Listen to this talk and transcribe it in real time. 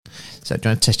So do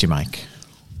you want to test your mic?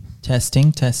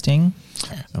 Testing.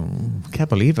 Can't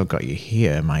believe I've got you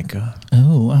here, Micah.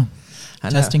 Oh, I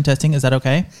know. testing. Is that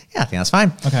okay? Yeah, I think that's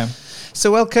fine. Okay.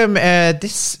 So welcome,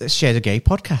 this Shades of Gay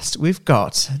podcast. We've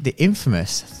got the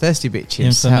infamous Thirsty Bitch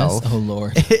himself. Oh,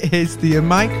 Lord. It is the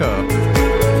Micah.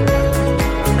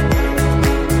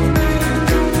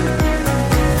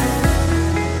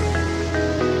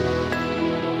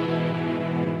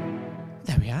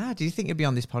 There we are. Do you think you'd be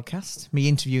on this podcast? Me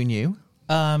interviewing you?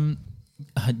 Yeah.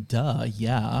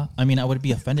 I mean, I would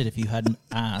be offended if you hadn't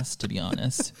asked, to be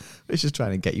honest. We're just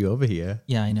trying to get you over here.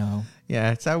 Yeah, I know.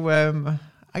 Yeah, so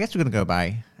I guess we're going to go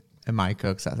by Micah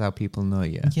because that's how people know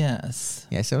you. Yes.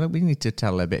 Yeah, so we need to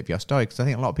tell a bit of your story because I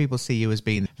think a lot of people see you as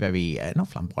being very, not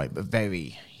flamboyant, but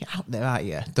very out there, aren't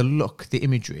you? The look, the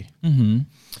imagery. Mm-hmm.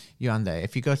 You're on there.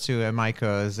 If you go to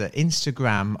Micah's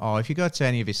Instagram or if you go to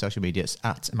any of his social media, it's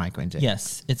at Micah.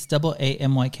 Yes, it's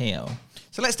AAMYKO.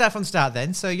 So let's start from the start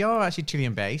then. So you're actually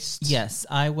Chilean based. Yes,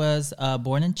 I was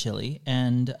born in Chile,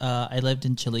 and I lived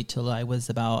in Chile till I was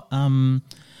about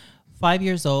 5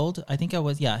 years old. I think I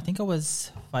was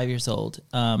 5 years old.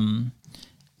 And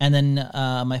then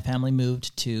my family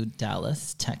moved to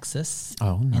Dallas, Texas,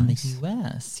 in the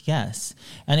U.S. Yes,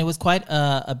 and it was quite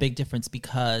a big difference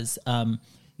because when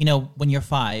you're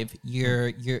 5,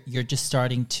 you're just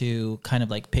starting to kind of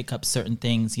like pick up certain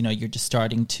things. You're just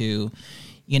starting to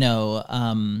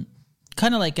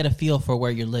kind of like get a feel for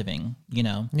where you're living,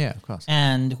 Yeah, of course.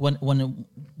 And when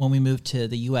we moved to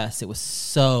the U.S., it was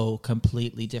so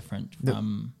completely different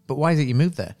from. But why is it you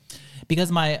moved there?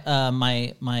 Because my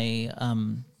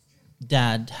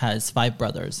dad has 5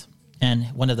 brothers, and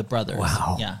one of the brothers,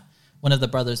 one of the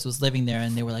brothers was living there,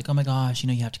 and they were like, "Oh my gosh,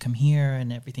 you have to come here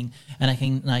and everything." And I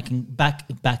can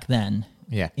back then.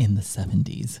 Yeah. In the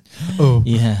 70s. Oh.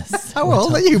 Yes. How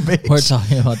old are you, bitch? We're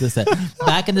talking about this.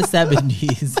 Back in the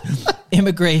 70s,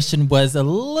 immigration was a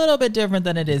little bit different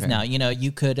than it is now.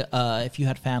 You could, if you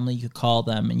had family, you could call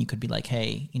them and you could be like,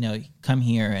 hey, come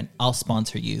here and I'll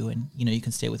sponsor you and, you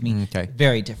can stay with me. Okay.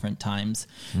 Very different times,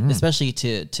 especially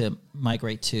to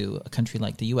migrate to a country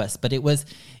like the U.S. But it was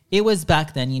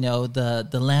back then,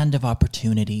 the land of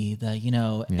opportunity,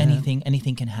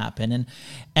 anything can happen.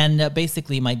 And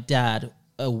basically my dad,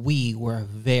 we were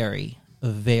very,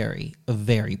 very,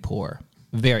 very poor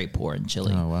in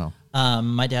Chile. Oh, wow.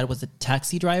 My dad was a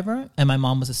taxi driver and my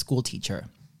mom was a school teacher.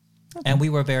 Okay. And we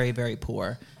were very, very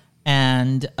poor.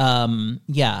 And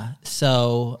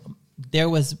so there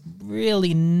was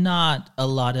really not a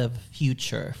lot of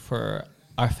future for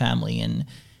our family in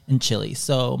Chile.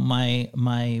 So my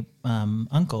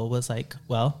uncle was like,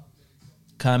 well,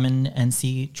 come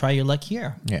and try your luck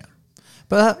here. Yeah.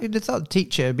 But I thought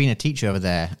being a teacher over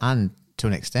there and to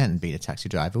an extent being a taxi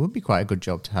driver would be quite a good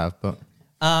job to have. But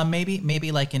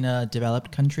maybe like in a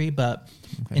developed country, but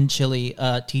in Chile,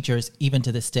 teachers, even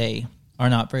to this day, are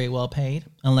not very well paid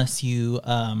unless you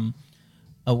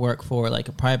work for like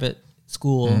a private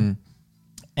school.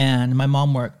 And my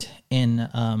mom worked in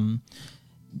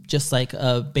just like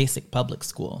a basic public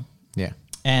school. Yeah.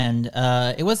 And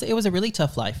it was a really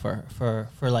tough life for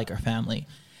like our family.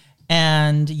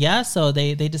 And so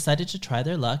they decided to try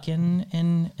their luck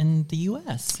in the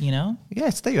US,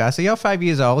 Yes, there you are. So you're 5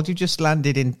 years old. You just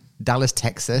landed in Dallas,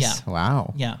 Texas. Yeah.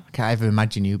 Wow. Yeah. I can't even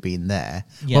imagine you being there.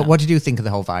 Yeah. What did you think of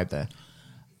the whole vibe there?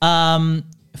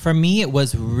 For me, it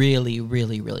was really,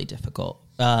 really, really difficult.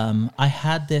 I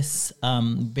had this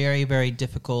very, very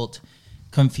difficult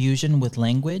confusion with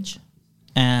language,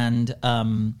 and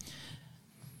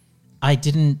I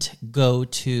didn't go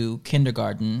to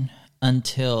kindergarten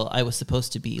until I was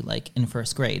supposed to be like in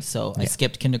first grade. So I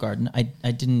skipped kindergarten.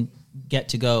 I didn't get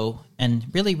to go and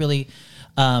really, really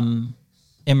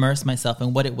immerse myself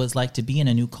in what it was like to be in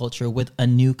a new culture with a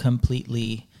new,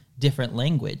 completely different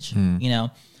language,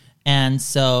 And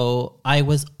so I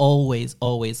was always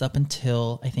up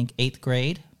until I think 8th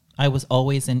grade. I was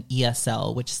always in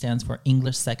ESL, which stands for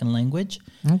English Second Language.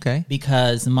 Okay.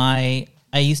 Because I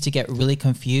used to get really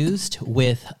confused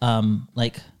with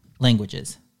like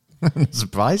languages. I'm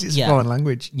surprised it's a foreign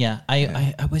language. Yeah,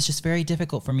 I was just very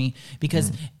difficult for me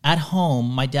because at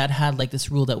home, my dad had like this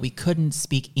rule that we couldn't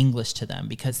speak English to them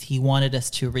because he wanted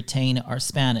us to retain our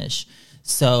Spanish.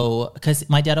 So, because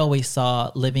my dad always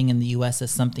saw living in the U.S. as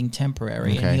something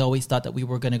temporary, and he always thought that we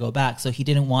were going to go back. So he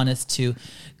didn't want us to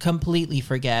completely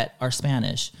forget our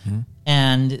Spanish.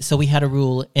 And so we had a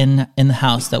rule in the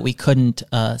house that we couldn't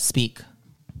speak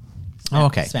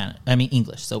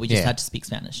English. So we just had to speak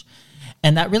Spanish.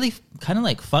 And that really kind of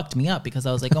like fucked me up because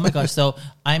I was like, oh my gosh, so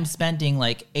I'm spending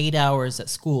like 8 hours at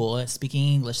school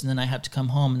speaking English, and then I have to come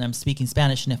home and I'm speaking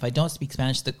Spanish. And if I don't speak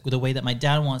Spanish the way that my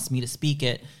dad wants me to speak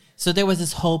it, So there was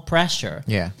this whole pressure.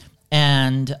 Yeah.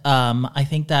 And I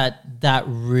think that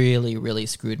really, really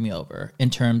screwed me over in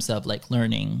terms of like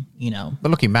learning, you know. But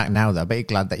looking back now, though, I bet you're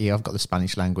glad that you have got the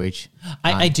Spanish language.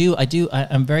 I do.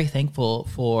 I'm very thankful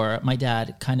for my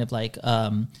dad kind of like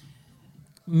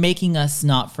making us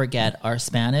not forget our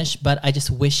Spanish. But I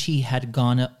just wish he had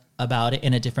gone about it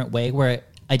in a different way where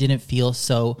I didn't feel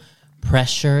so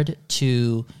pressured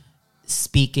to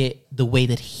speak it the way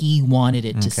that he wanted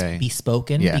it to be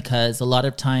spoken. Yeah. Because a lot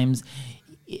of times,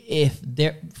 if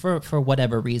there for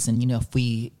whatever reason, you know, if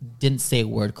we didn't say a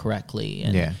word correctly,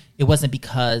 and it wasn't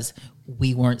because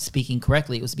we weren't speaking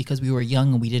correctly, it was because we were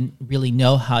young and we didn't really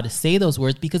know how to say those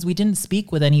words because we didn't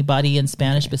speak with anybody in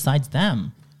Spanish besides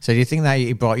them. So do you think that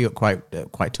he brought you up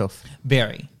quite tough?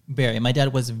 Very, very. My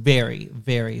dad was very,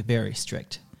 very, very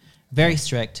strict. Very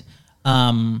strict.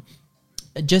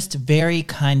 Just very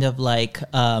kind of like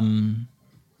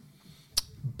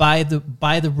by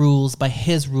the rules, by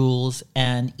his rules,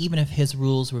 and even if his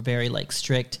rules were very like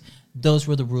strict, those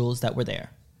were the rules that were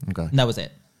there. Okay. And that was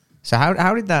it. So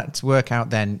how did that work out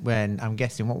then? When I'm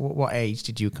guessing, what age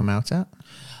did you come out at?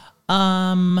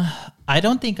 I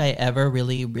don't think I ever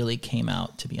really came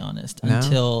out, to be honest.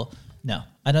 No?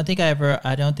 I don't think I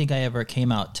ever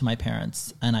came out to my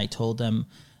parents and I told them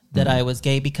that I was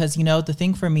gay because, you know, the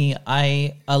thing for me,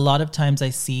 a lot of times I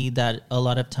see that a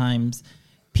lot of times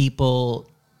people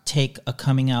take a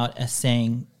coming out as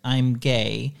saying I'm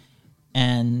gay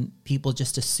and people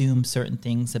just assume certain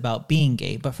things about being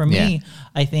gay. But for me,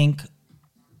 I think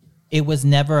it was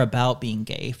never about being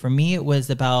gay. For me, it was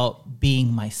about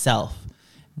being myself.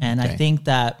 And I think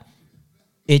that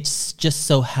it's just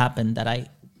so happened that I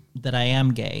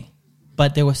am gay.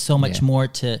 But there was so much more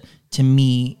to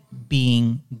me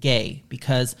being gay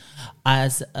because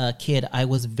as a kid, I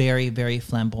was very, very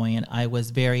flamboyant. I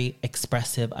was very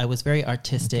expressive. I was very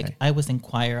artistic. Okay. I was in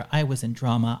choir. I was in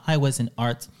drama. I was in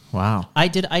arts. Wow. I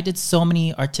did so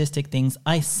many artistic things.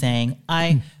 I sang.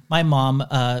 My mom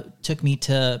took me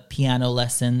to piano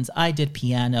lessons. I did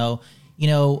piano. You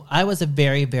know, I was a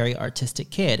very, very artistic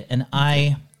kid. And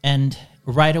and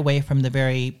right away from the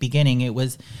very beginning, it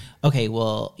was, okay,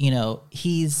 well, you know,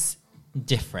 he's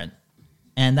different.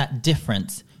 And that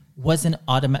difference wasn't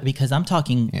automatic because I'm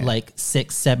talking like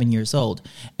 6, 7 years old.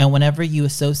 And whenever you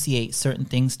associate certain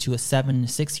things to a 7,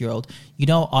 6-year-old, you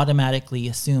don't automatically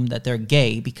assume that they're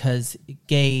gay because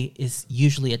gay is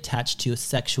usually attached to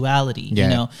sexuality, you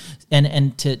know,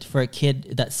 and for a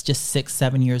kid that's just 6,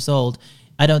 7 years old,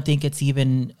 I don't think it's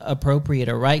even appropriate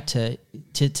or right to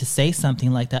say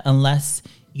something like that unless,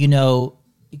 you know,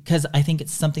 because I think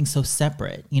it's something so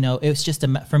separate. You know, it was just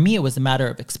for me, it was a matter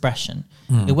of expression.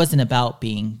 It wasn't about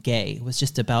being gay. It was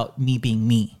just about me being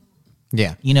me.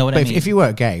 Yeah. You know what I mean? If you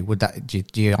were gay, would that, do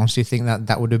you honestly think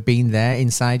that would have been there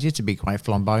inside you to be quite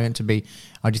flamboyant, or do you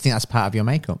think that's part of your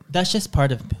makeup? That's just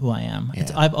part of who I am. Yeah.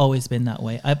 I've always been that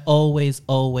way. I've always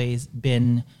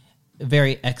been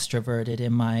very extroverted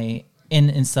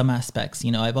in some aspects.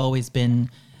 You know, I've always been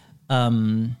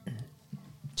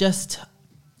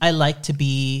I like to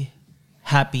be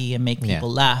happy and make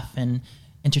people laugh and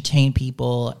entertain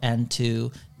people, and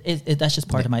that's just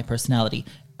part of my personality.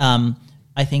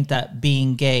 I think that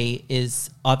being gay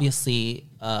is obviously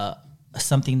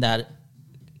something that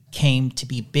came to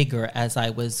be bigger as I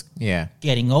was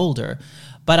getting older.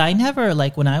 But I never,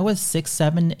 like when I was 6,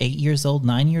 7, 8 years old,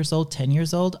 9 years old, 10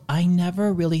 years old, I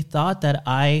never really thought that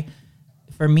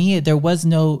for me,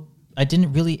 I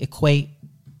didn't really equate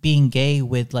being gay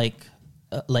with like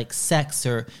sex,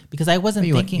 or because I wasn't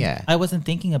thinking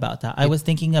about that. I was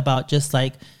thinking about just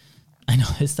like, I know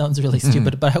it sounds really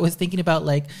stupid, but I was thinking about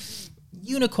like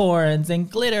unicorns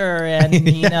and glitter and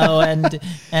you know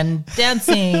and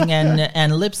dancing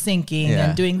and lip syncing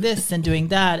and doing this and doing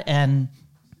that, and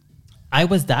I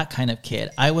was that kind of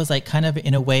kid. I was like kind of,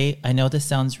 in a way, I know this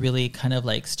sounds really kind of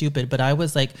like stupid, but I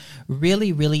was like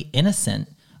really, really innocent.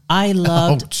 I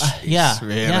loved,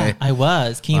 really? I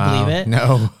was. Can you believe it?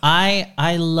 No.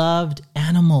 I loved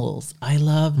animals. I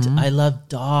loved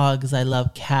dogs. I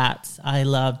loved cats. I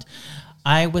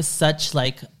was such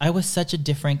a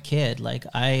different kid. Like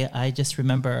I just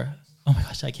remember, oh my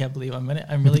gosh, I can't believe I'm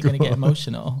really going to get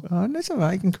emotional. Oh, that's all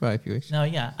right. You can cry if you wish. No,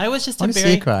 yeah. I was just I never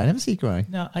see you cry.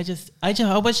 No, I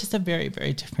was just a very,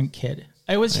 very different kid.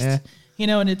 I was just, you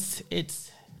know, and it's,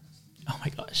 oh my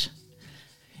gosh.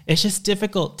 It's just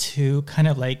difficult to kind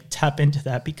of like tap into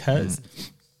that because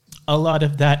a lot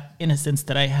of that innocence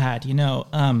that I had, you know,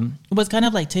 was kind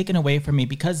of like taken away from me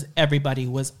because everybody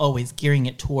was always gearing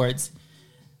it towards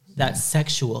that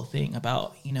sexual thing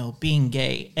about, you know, being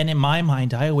gay. And in my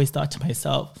mind, I always thought to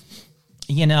myself,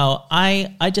 you know,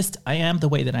 I am the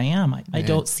way that I am. I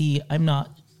don't see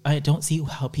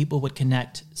how people would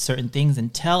connect certain things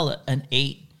and tell an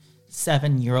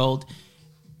 8-7-year-old,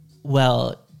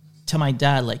 well, to my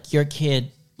dad, like, your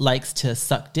kid likes to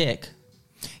suck dick.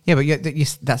 Yeah, but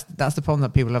that's the problem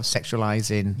that people have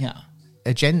sexualizing. Yeah.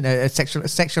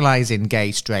 Sexualizing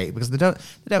gay straight, because they don't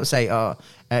say, oh,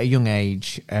 at a young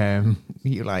age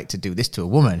you like to do this to a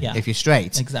woman if you're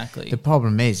straight. Exactly. The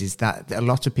problem is that a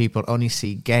lot of people only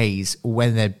see gays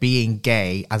when they're being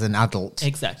gay as an adult.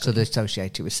 Exactly. So they're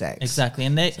associated with sex. Exactly.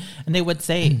 And they would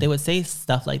say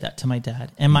stuff like that to my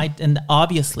dad, and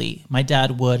obviously my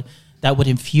dad would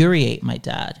infuriate my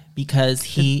dad, because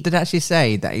he did actually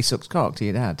say that he sucks cock to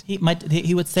your dad. He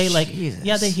would say, like,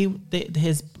 Jesus.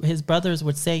 his brothers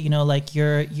would say, you know, like,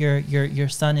 your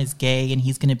son is gay and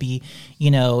he's going to be, you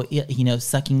know,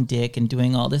 sucking dick and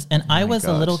doing all this. And I was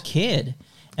a little kid.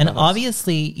 And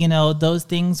obviously, you know, those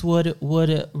things would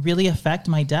really affect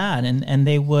my dad, and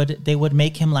they would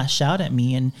make him lash out at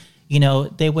me, and, you know,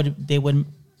 they would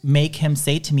make him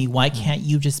say to me, why can't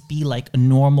you just be like a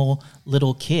normal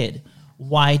little kid?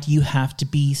 Why do you have to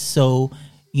be so,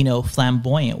 you know,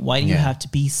 flamboyant? Why do you have to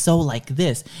be so like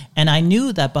this? And I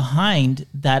knew that behind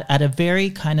that, at a very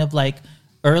kind of like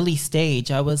early stage,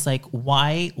 I was like,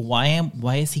 why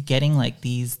is he getting like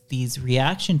these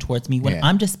reaction towards me when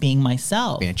I'm just being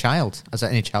myself? Being a child, as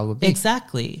any child would be.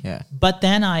 Exactly. Yeah. But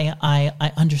then I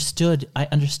understood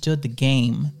the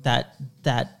game that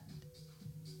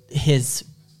his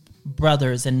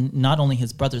brothers, and not only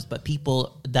his brothers, but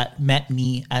people that met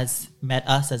us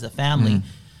as a family.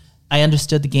 I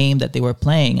understood the game that they were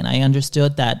playing, and I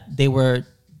understood that they were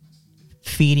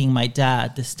feeding my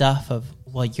dad the stuff of,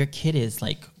 well, your kid is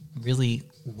like really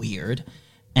weird,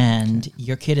 and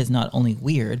your kid is not only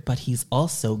weird, but he's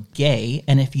also gay.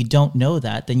 And if you don't know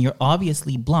that, then you're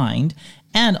obviously blind.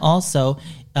 And also,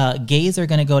 gays are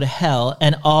going to go to hell,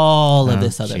 and all of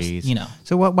this other, you know.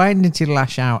 So why didn't you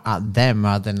lash out at them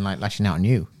rather than like lashing out on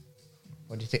you?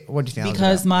 What do you think?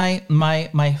 Because my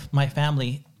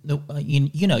family,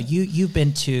 you know, you've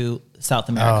been to South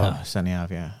America. Oh, certainly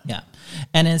have, yeah. Yeah,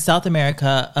 and in South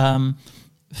America,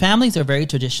 families are very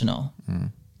traditional,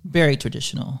 very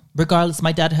traditional. Regardless,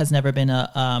 my dad has never been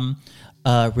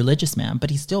a religious man, but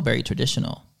he's still very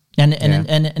traditional. And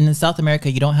in South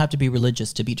America, you don't have to be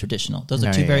religious to be traditional. Those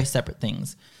are two very separate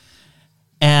things.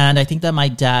 And I think that my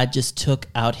dad just took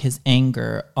out his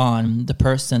anger on the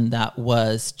person that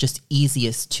was just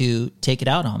easiest to take it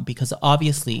out on. Because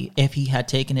obviously, if he had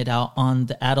taken it out on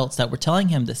the adults that were telling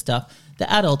him this stuff,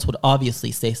 the adults would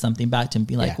obviously say something back to him and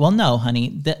be like, well, no, honey,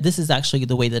 this is actually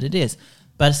the way that it is.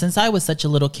 But since I was such a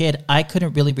little kid, I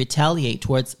couldn't really retaliate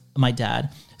towards my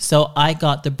dad. So I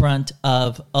got the brunt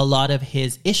of a lot of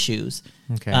his issues.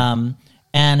 Okay.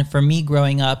 And for me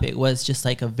growing up, it was just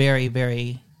like a very,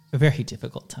 very, very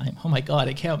difficult time. Oh my God,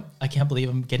 I can't believe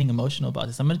I'm getting emotional about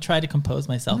this. I'm going to try to compose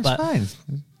myself. That's but fine.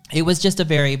 It was just a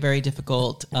very, very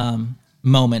difficult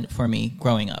moment for me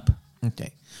growing up.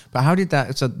 Okay. But how did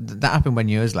that, so that happened when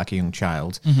you was like a young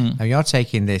child. Now you're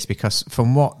taking this because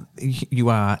from what you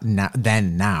are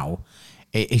now,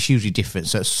 it's usually different.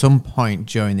 So at some point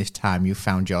during this time, you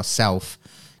found yourself,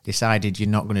 decided you're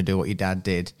not going to do what your dad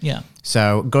did. Yeah.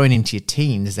 So going into your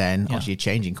teens then, obviously you're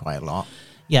changing quite a lot.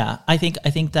 Yeah, I think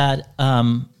that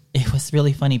it was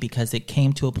really funny because it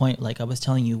came to a point, like I was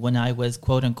telling you, when I was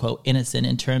quote unquote innocent,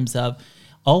 in terms of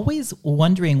always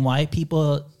wondering why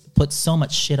people put so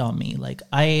much shit on me. Like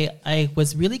I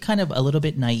was really kind of a little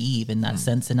bit naive in that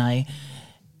sense, and I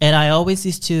always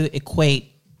used to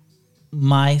equate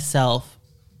myself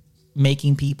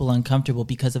making people uncomfortable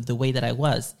because of the way that I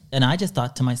was. And I just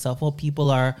thought to myself, well,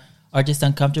 people are just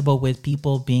uncomfortable with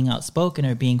people being outspoken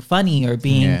or being funny or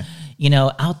being, you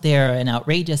know, out there and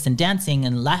outrageous and dancing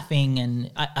and laughing.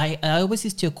 And I always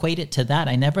used to equate it to that.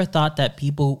 I never thought that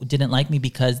people didn't like me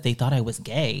because they thought I was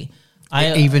gay.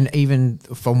 Even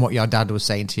from what your dad was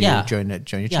saying to you during your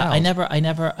childhood. I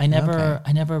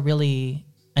never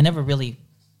really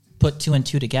put two and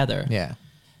two together. Yeah.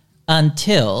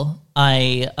 Until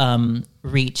I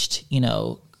reached, you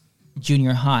know,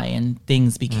 junior high, and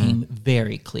things became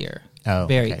very clear.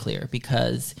 Very clear,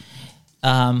 because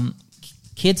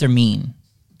kids are mean.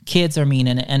 Kids are mean,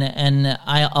 and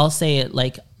I'll say it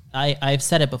like I've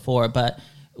said it before, but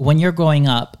when you're growing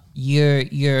up,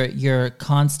 you're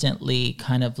constantly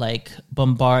kind of like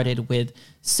bombarded with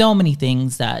so many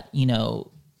things that, you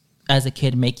know, as a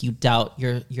kid make you doubt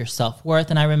your self-worth.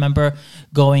 And I remember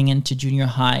going into junior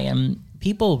high and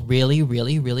people really,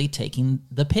 really, really taking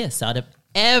the piss out of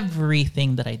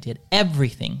everything that I did.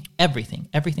 Everything.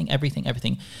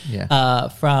 Yeah.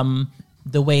 From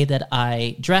the way that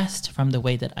I dressed, from the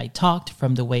way that I talked,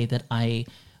 from the way that I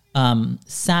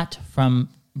sat, from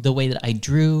the way that I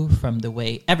drew, from the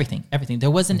way everything.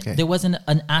 There wasn't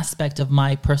an aspect of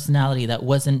my personality that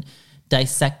wasn't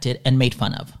dissected and made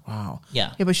fun of. Wow.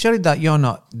 Yeah. Yeah, but surely that you're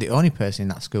not the only person in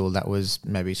that school that was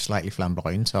maybe slightly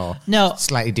flamboyant or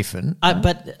slightly different.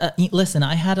 But listen,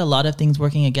 I had a lot of things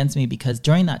working against me because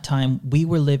during that time we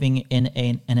were living in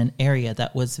an area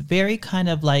that was very kind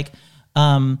of like,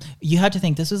 you had to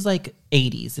think this was like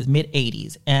 80s, it's mid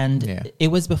 80s. And it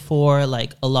was before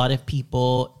like a lot of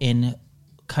people in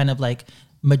kind of like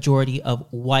majority of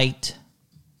white,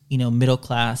 middle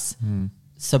class,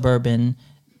 suburban.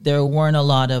 There weren't a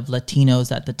lot of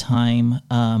Latinos at the time,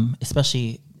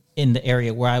 especially in the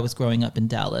area where I was growing up in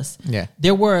Dallas. Yeah.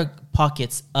 There were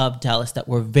pockets of Dallas that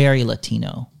were very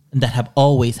Latino and that have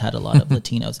always had a lot of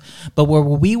Latinos. But where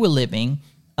we were living,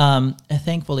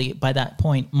 thankfully, by that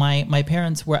point, my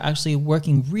parents were actually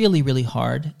working really, really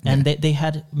hard. And they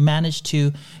had managed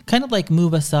to kind of like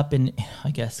move us up in,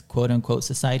 I guess, quote unquote,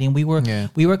 society. And we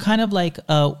were kind of like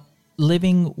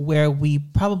living where we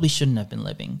probably shouldn't have been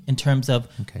living in terms of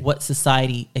what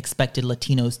society expected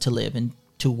Latinos to live and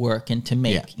to work and to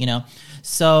make,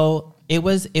 So it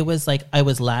was like I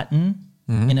was Latin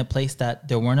in a place that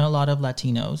there weren't a lot of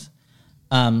Latinos.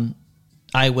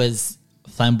 I was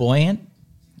flamboyant.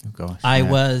 Oh gosh, I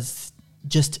was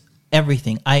just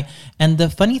everything. And the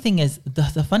funny thing is,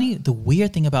 the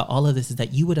weird thing about all of this is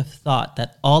that you would have thought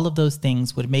that all of those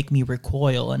things would make me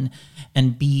recoil and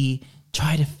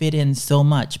try to fit in so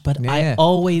much. But I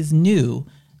always knew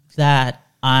that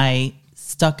I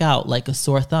stuck out like a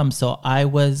sore thumb. So I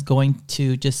was going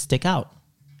to just stick out.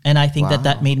 And I think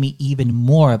that made me even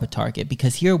more of a target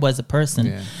because here was a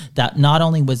person that not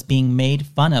only was being made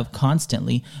fun of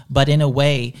constantly, but in a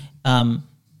way,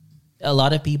 a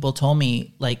lot of people told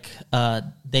me like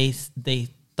they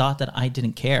thought that I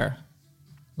didn't care,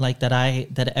 like that I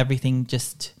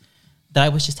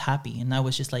was just happy and I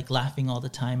was just like laughing all the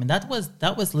time, and that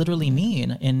was literally me.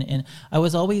 And I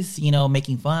was always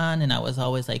making fun, and I was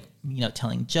always like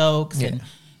telling jokes, and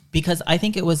because I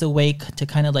think it was a way to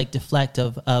kind of like deflect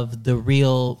of the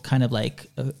real kind of like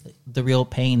the real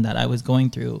pain that I was going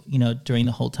through during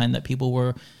the whole time that people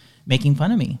were making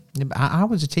fun of me. Yeah, but I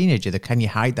was a teenager. Can you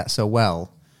hide that so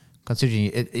well?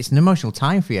 Considering it's an emotional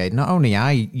time for you. Not only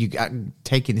are you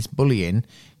taking this bullying,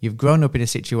 you've grown up in a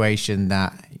situation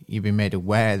that you've been made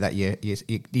aware that you're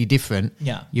different.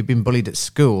 Yeah. You've been bullied at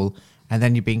school, and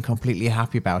then you've been completely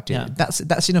happy about it. Yeah.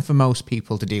 That's enough for most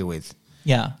people to deal with.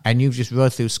 Yeah. And you've just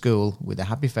rode through school with a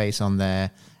happy face on there,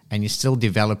 and you're still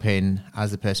developing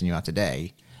as the person you are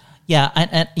today. Yeah,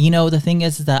 and the thing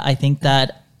is that I think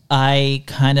that I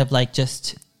kind of like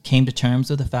just came to terms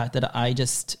with the fact that I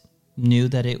just knew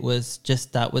that that was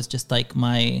just like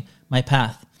my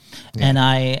path, and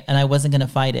I wasn't gonna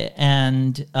fight it.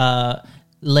 And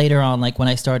later on, like when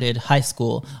I started high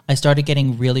school, I started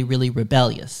getting really, really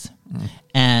rebellious,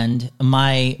 and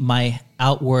my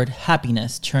outward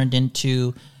happiness turned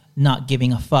into not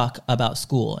giving a fuck about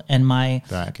school. And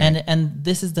and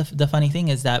this is the funny thing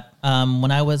is that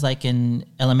when I was like in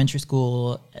elementary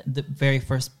school, the very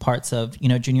first parts of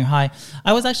junior high,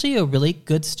 I was actually a really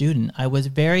good student. I was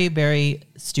very, very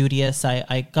studious.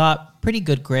 I got pretty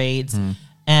good grades.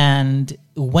 And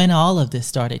when all of this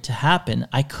started to happen,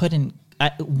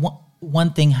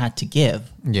 one thing had to give.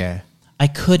 Yeah. I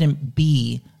couldn't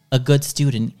be a good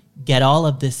student, get all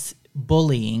of this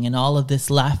bullying and all of this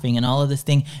laughing and all of this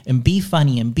thing and be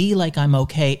funny and be like I'm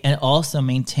okay and also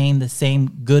maintain the same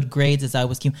good grades as I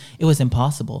was keeping. It was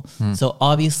impossible. So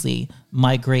obviously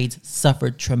my grades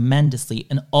suffered tremendously,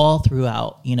 and all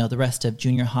throughout the rest of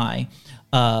junior high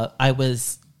I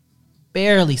was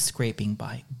barely scraping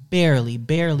by, barely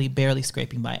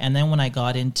scraping by. And then when I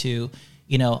got into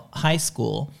high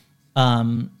school,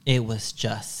 it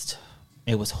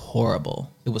was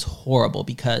horrible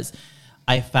because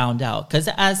I found out, because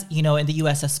as in the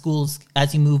U.S.,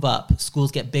 as you move up,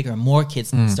 schools get bigger, more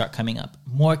kids start coming up,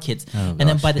 more kids, and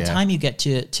then by the time you get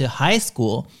to high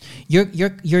school,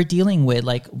 you're dealing with,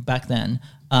 like back then,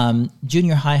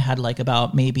 junior high had like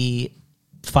about maybe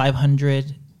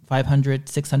 500,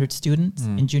 600 students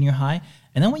in junior high,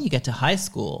 and then when you get to high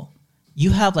school,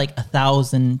 you have like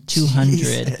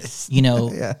 1,200,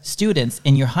 students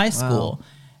in your high school,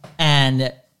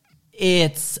 and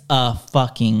it's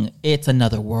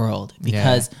another world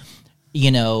because,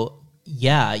 you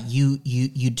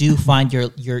do find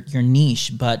your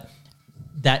niche, but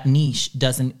that niche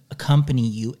doesn't accompany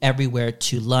you everywhere,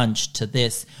 to lunch, to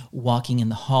this, walking in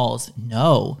the halls.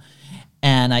 No.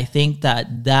 And I think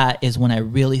that is when I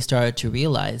really started to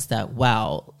realize that,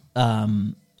 wow,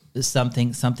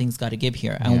 something's got to give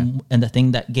here. And the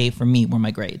thing that gave for me were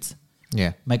my grades.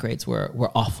 Yeah. My grades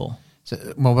were awful.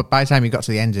 So, well, but by the time you got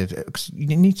to the end of it, 'cause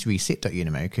you need to resit, don't you, in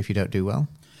America, if you don't do well?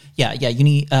 Yeah. You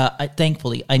need.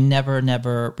 Thankfully, I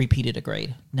never repeated a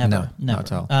grade. Never.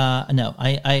 Not at all. No.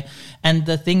 And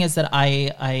the thing is that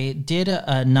I did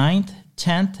a 9th,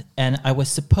 10th, and I was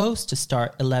supposed to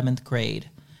start 11th grade.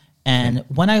 And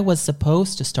when I was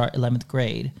supposed to start 11th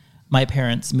grade, my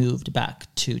parents moved back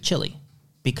to Chile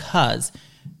because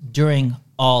during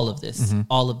all of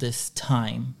this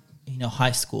time,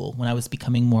 high school, when I was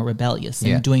becoming more rebellious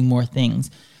and doing more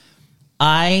things,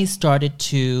 I started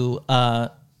to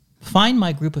find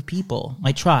my group of people,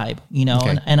 my tribe,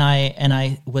 and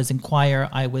I was in choir,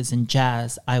 I was in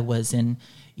jazz, I was in,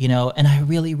 and I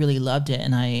really, really loved it.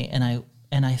 And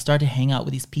I started to hang out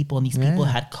with these people, and these people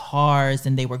had cars,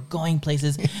 and they were going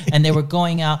places, and they were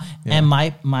going out. And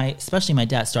my especially my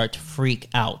dad started to freak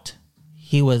out.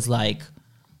 He was like,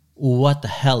 "What the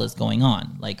hell is going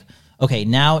on?" Like, okay,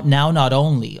 now not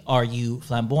only are you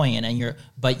flamboyant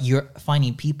but you're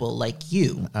finding people like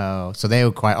you. Oh, so they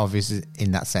were quite obvious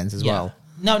in that sense as well.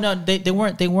 No, they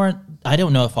weren't. I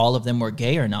don't know if all of them were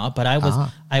gay or not, but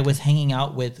I was hanging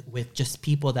out with just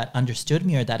people that understood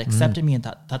me or that accepted me and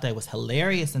thought that I was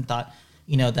hilarious and thought,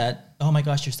 that, oh my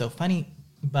gosh, you're so funny.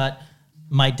 But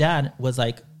my dad was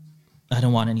like, I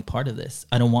don't want any part of this.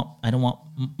 I don't want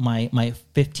my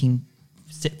 15,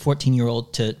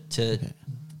 14-year-old to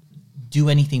do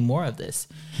anything more of this.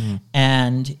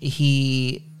 And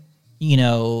he,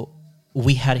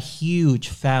 we had a huge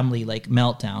family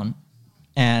meltdown.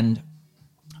 And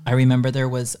I remember there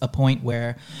was a point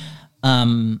where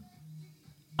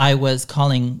I was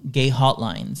calling gay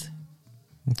hotlines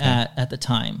at the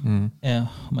time.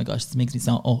 Oh my gosh, this makes me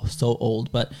sound so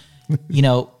old, but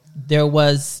there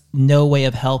was no way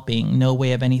of helping, no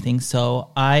way of anything. So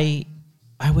I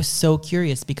was so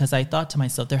curious because I thought to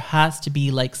myself, there has to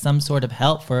be some sort of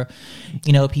help for,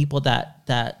 people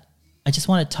that I just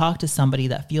want to talk to somebody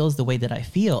that feels the way that I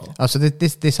feel. Oh, so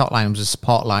this hotline was a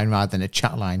support line rather than a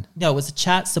chat line? No, it was a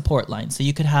chat support line. So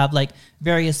you could have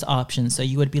various options. So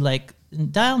you would be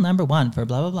dial number 1 for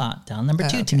blah, blah, blah. Dial number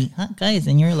 2 to meet hot guys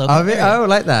in your local area. Oh,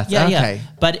 like that? Yeah, okay. yeah.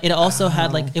 But it also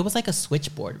had it was like a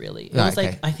switchboard, really. It was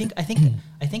I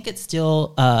think it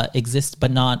still exists, but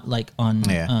not on,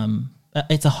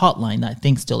 it's a hotline that I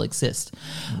think still exists.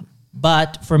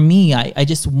 But for me, I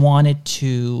just wanted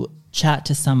to chat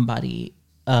to somebody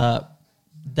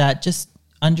that just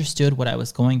understood what I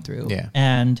was going through. Yeah.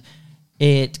 And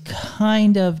it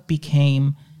kind of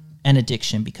became an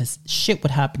addiction because shit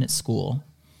would happen at school.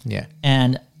 Yeah.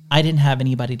 And I didn't have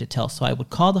anybody to tell. So I would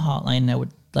call the hotline and I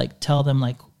would tell them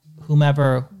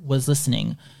whomever was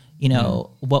listening,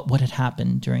 what had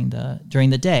happened during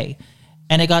the day.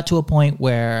 And it got to a point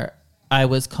where I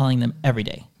was calling them every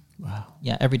day. Wow.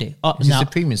 Yeah, every day. Is this a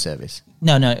premium service?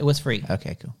 No, it was free.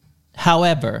 Okay, cool.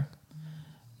 However,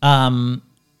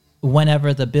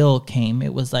 whenever the bill came,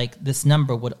 it was this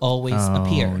number would always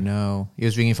appear. Oh, no. He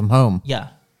was ringing from home. Yeah.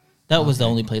 That was the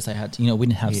only place I had to, we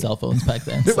didn't have cell phones back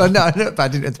then. So. Well, no, but I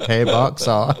didn't have to pay a box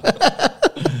or...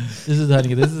 This is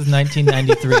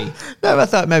 1993. No, I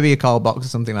thought maybe a call box or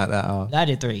something like that. Or...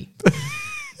 93.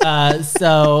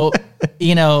 So,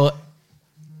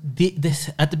 this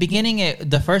at the beginning,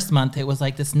 the first month, it was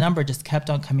this number just kept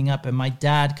on coming up, and my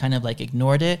dad kind of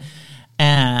ignored it.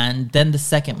 And then the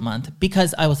second month,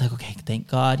 because I was okay, thank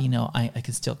God, I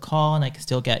could still call and I could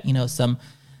still get,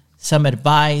 some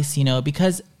advice,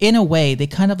 because in a way they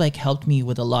kind of helped me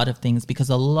with a lot of things because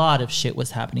a lot of shit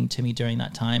was happening to me during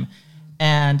that time.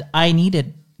 And I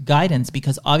needed guidance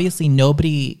because obviously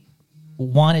nobody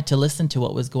wanted to listen to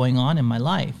what was going on in my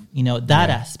life, that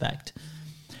aspect.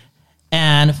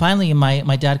 And finally,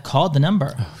 my dad called the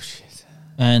number. Oh, shit.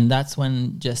 And that's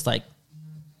when just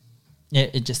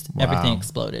it just everything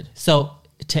exploded. So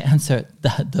to answer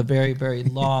the very, very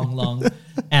long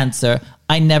answer,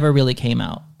 I never really came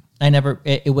out.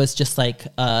 It was just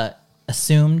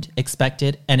assumed,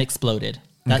 expected, and exploded.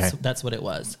 That's what it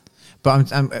was.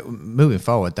 But I'm moving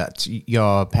forward, that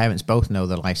your parents both know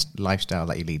the lifestyle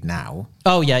that you lead now.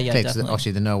 Oh, yeah, Okay, definitely.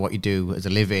 obviously, they know what you the as a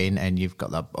living, and you've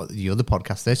got the other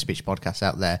podcast, 30 Pitch podcast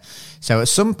out there. So at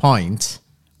some point,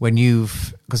 when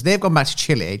because they've gone back to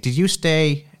Chile, did you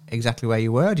stay exactly where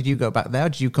you were? Did you go back there? Or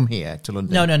did you come here to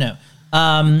London? No.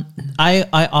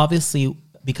 I obviously,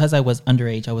 because I was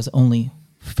underage, I was only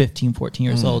 15, 14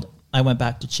 years old. I went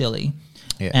back to Chile,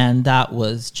 and that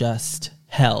was just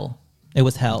hell. It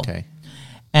was hell. Okay.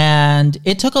 And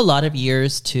it took a lot of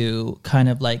years to kind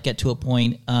of get to a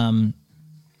point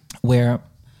where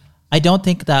I don't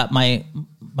think that my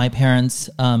parents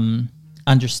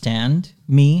understand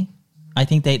me. I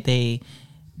think they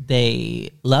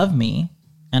love me,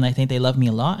 and I think they love me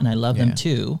a lot, and I love them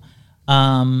too.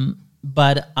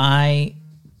 But I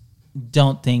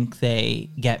don't think they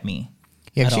get me.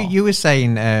 Yeah, because you were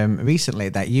saying recently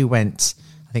that you went,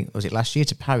 I think, was it last year,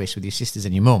 to Paris with your sisters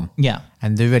and your mum? Yeah.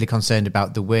 And they're really concerned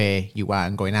about the way you are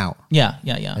and going out. Yeah.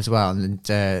 As well. And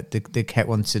they kept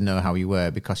wanting to know how you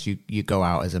were because you go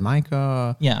out as a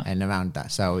mico and around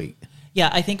that. So... Yeah,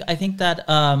 I think that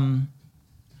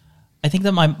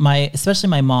my especially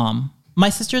my mom, my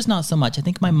sister's not so much. I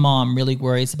think my mom really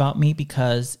worries about me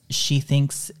because she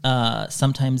thinks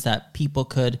sometimes that people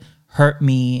could hurt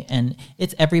me, and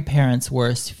it's every parent's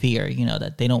worst fear,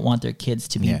 that they don't want their kids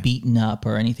to be beaten up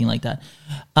or anything like that.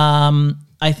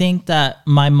 I think that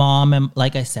my mom, and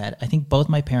like I said, I think both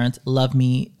my parents love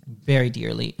me very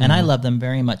dearly, and I love them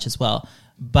very much as well.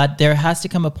 But there has to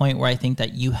come a point where I think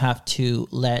that you have to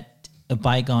let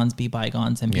bygones be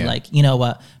bygones and be like, you know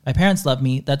what, my parents love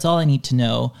me. That's all I need to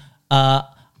know.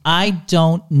 I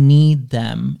don't need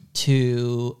them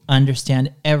to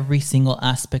understand every single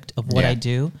aspect of what I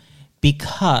do,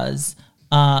 because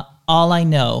all I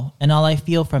know and all I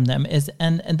feel from them is,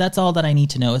 and that's all that I need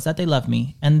to know, is that they love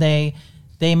me, and they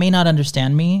may not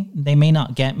understand me, they may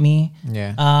not get me,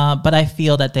 but I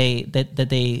feel that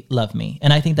they love me,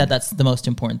 and I think that that's the most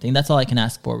important thing. That's all I can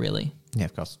ask for, really. Yeah,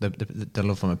 of course. The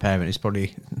love from a parent is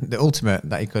probably the ultimate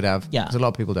that you could have. Yeah, because a lot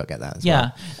of people don't get that. As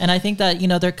well. And I think that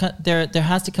there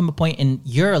has to come a point in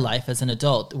your life as an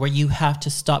adult where you have to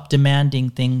stop demanding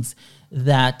things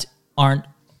that aren't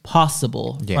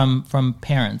possible from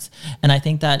parents. And I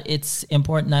think that it's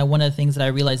important. One of the things that I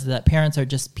realized is that parents are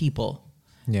just people,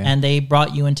 and they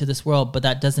brought you into this world, but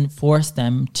that doesn't force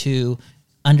them to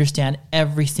understand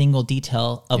every single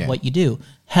detail of what you do.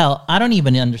 Hell, I don't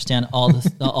even understand all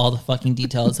the fucking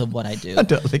details of what I do. I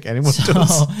don't think anyone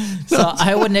does. So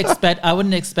I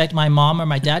wouldn't expect my mom or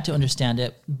my dad to understand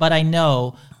it. But I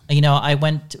know, I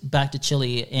went back to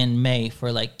Chile in May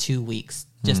for like 2 weeks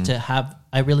just to have.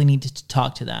 I really needed to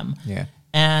talk to them. Yeah,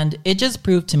 and it just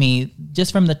proved to me,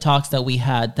 just from the talks that we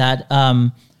had, that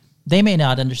they may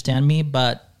not understand me,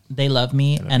 but they love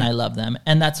me, and I love them,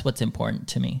 and that's what's important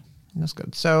to me. That's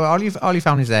good. So all you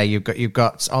found is there. You've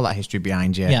got all that history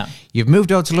behind you. Yeah. You've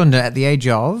moved over to London at the age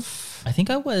of... I think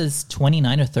I was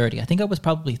 29 or 30. I think I was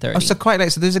probably 30. Oh, so quite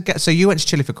late. So you went to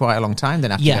Chile for quite a long time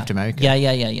then after you left America. Yeah.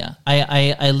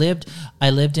 I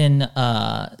lived in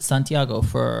Santiago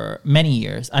for many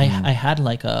years. I had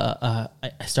like I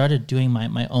started doing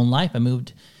my own life. I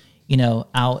moved,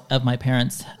 out of my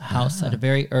parents' house at a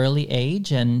very early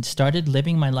age and started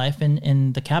living my life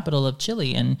in the capital of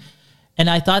Chile. And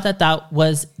I thought that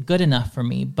was good enough for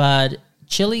me, but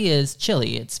Chile is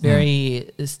Chile. It's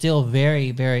still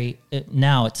very, very,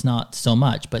 now it's not so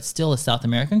much, but still a South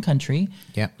American country.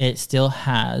 Yeah. It still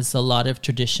has a lot of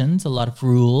traditions, a lot of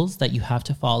rules that you have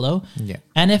to follow. Yeah.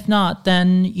 And if not,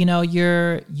 then,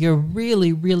 you're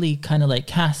really, really kind of like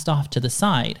cast off to the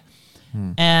side.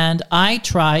 And I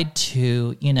tried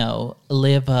to,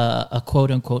 live a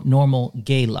quote unquote normal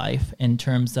gay life in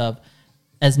terms of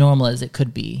as normal as it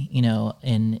could be,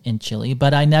 in Chile.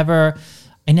 But I never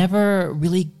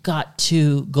really got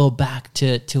to go back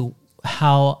to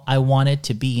how I wanted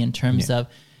to be in terms of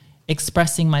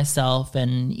expressing myself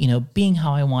and, being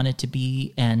how I wanted to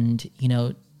be and,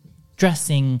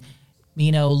 dressing,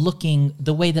 looking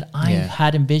the way that I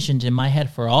had envisioned in my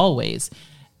head for always.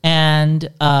 And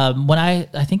when I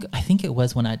think it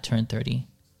was when I turned 30.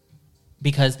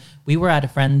 Because we were at a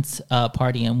friend's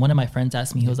party, and one of my friends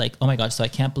asked me, he was like, "Oh my gosh, so I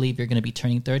can't believe you're going to be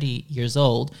turning 30 years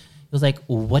old." He was like,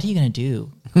 "What are you going to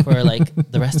do for like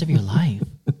the rest of your life?"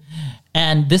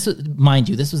 And this was, mind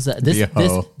you, this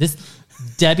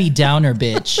Debbie Downer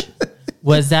bitch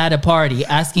was at a party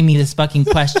asking me this fucking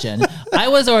question. I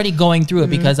was already going through it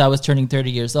because I was turning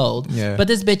 30 years old. Yeah. But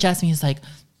this bitch asked me, he's like,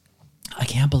 "I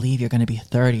can't believe you're going to be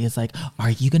 30. It's like, are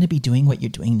you going to be doing what you're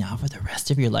doing now for the rest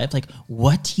of your life? Like,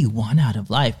 what do you want out of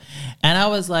life?" And I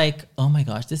was like, oh my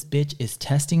gosh, this bitch is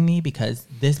testing me because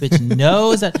this bitch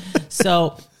knows that.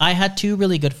 So I had two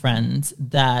really good friends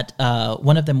that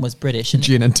one of them was British. And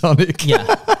gin and tonic.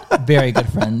 Yeah, very good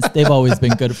friends. They've always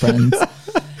been good friends.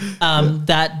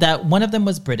 That one of them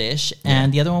was British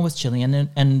and the other one was Chilean.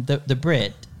 And the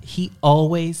Brit, he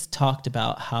always talked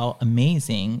about how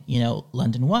amazing,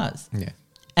 London was. Yeah.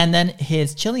 And then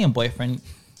his Chilean boyfriend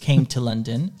came to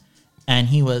London and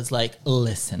he was like,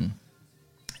 "Listen,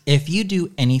 if you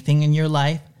do anything in your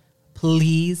life,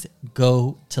 please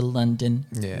go to London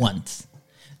once.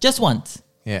 Just once."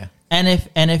 Yeah. And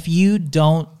if you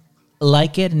don't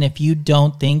like it and if you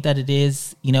don't think that it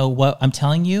is, what I'm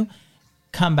telling you,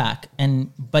 come back.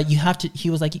 But you have to, he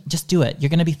was like, just do it. You're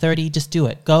going to be 30. Just do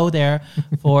it. Go there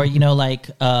for,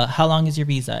 how long is your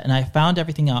visa? And I found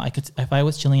everything out. If I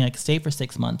was chilling, I could stay for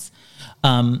 6 months,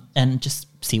 and just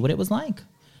see what it was like.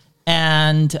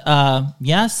 And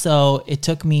so it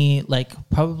took me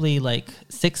probably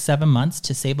 6-7 months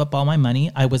to save up all my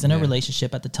money. I was in a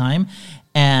relationship at the time,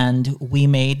 and we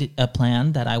made a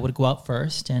plan that I would go out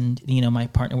first, and my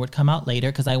partner would come out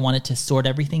later, because I wanted to sort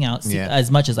everything out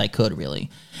as much as I could, really.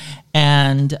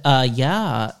 And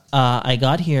I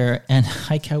got here, and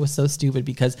I was so stupid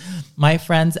because my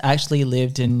friends actually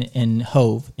lived in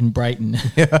Hove in Brighton.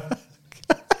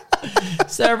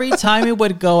 So every time we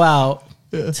would go out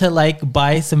to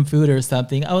buy some food or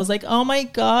something, I was like, oh my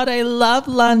God, I love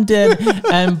London.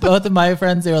 And both of my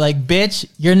friends, they were like, bitch,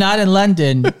 you're not in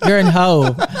London, you're in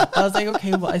Hove. I was like,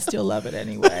 okay, well, I still love it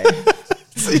anyway.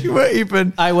 So you weren't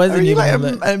even... I wasn't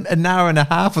even... an hour and a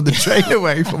half on the train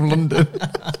away from London.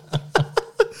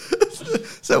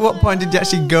 So at what point did you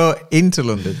actually go into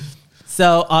London?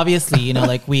 So obviously,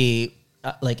 we...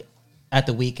 at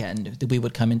the weekend, we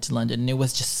would come into London, and it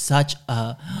was just such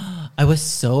a... I was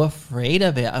so afraid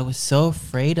of it. I was so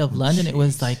afraid of London. Jeez. It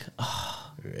was like...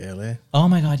 Oh, really? Oh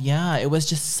my God, yeah. It was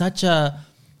just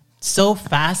so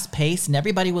fast-paced, and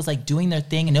everybody was doing their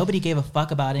thing, and nobody gave a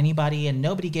fuck about anybody, and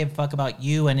nobody gave a fuck about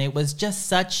you, and it was just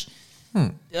such...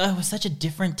 It was such a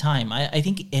different time. I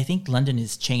think London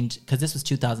has changed, because this was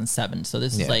 2007, so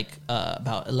this is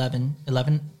about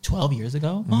 12 years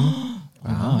ago. Mm-hmm. Oh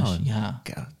my gosh, yeah.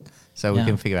 God. So we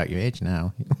can figure out your age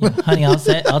now. Yeah, honey, I'll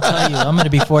tell you, I'm going to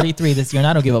be 43 this year, and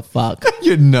I don't give a fuck.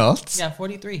 You're not? Yeah,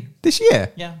 43. This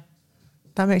year? Yeah.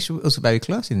 That makes us very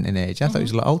close in age. I thought you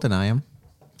was a lot older than I am.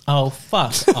 Oh,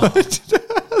 fuck. Oh.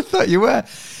 I thought you were.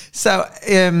 So,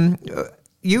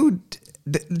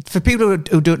 for people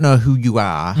who don't know who you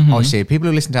are, obviously, people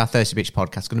who listen to our Thirsty Bitch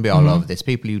podcast are going to be all over this.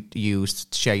 People who use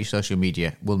share your social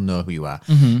media will know who you are.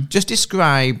 Just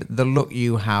describe the look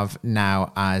you have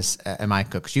now as a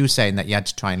Michael, because you were saying that you had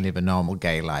to try and live a normal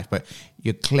gay life, but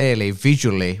you're clearly,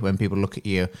 visually, when people look at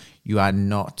you, you are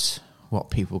not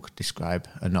what people could describe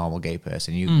a normal gay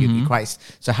person. You're quite...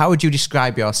 So how would you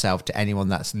describe yourself to anyone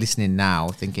that's listening now,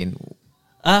 thinking...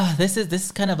 This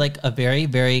is kind of a very,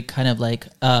 very kind of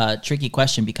tricky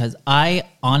question, because I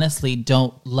honestly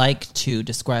don't like to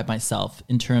describe myself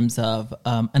in terms of,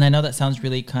 and I know that sounds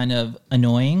really kind of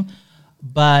annoying,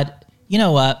 but you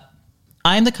know what?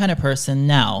 I'm the kind of person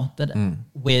now that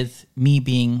with me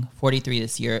being 43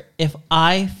 this year, if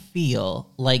I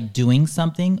feel like doing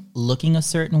something, looking a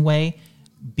certain way,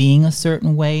 being a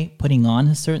certain way, putting on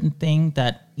a certain thing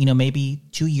that, maybe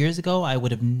 2 years ago, I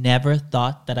would have never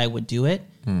thought that I would do it.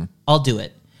 I'll do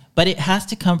it. But it has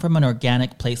to come from an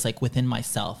organic place, within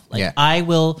myself. I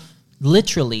will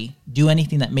literally do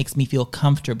anything that makes me feel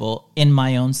comfortable in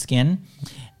my own skin.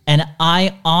 And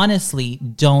I honestly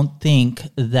don't think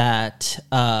that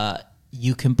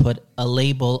you can put a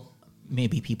label.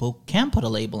 Maybe people can put a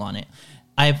label on it.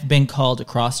 I've been called a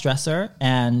cross-dresser,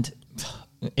 and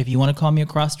if you want to call me a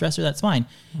cross-dresser, that's fine.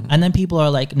 And then people are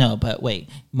like, no, but wait,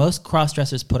 most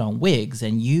cross-dressers put on wigs,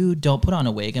 and you don't put on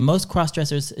a wig. And most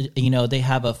cross-dressers, they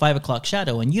have a 5 o'clock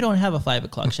shadow, and you don't have a 5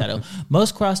 o'clock shadow.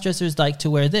 Most cross-dressers like to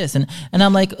wear this. And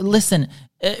I'm like, listen,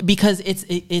 because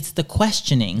it's the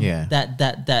questioning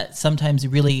that sometimes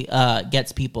really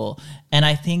gets people. And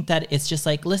I think that it's just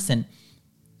listen,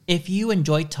 if you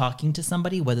enjoy talking to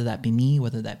somebody, whether that be me,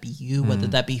 whether that be you, whether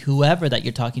that be whoever that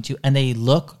you're talking to, and they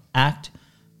act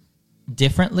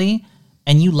differently,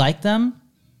 and you like them,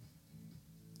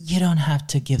 you don't have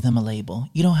to give them a label.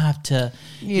 You don't have to.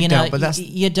 You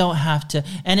don't have to.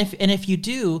 And if you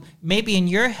do, maybe in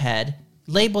your head,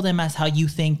 label them as how you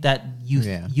think that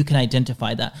you can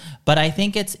identify that. But I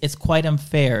think it's quite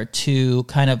unfair to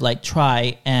kind of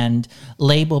try and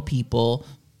label people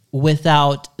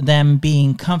without them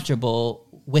being comfortable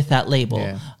with that label.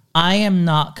 Yeah. I am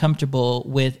not comfortable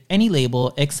with any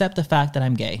label except the fact that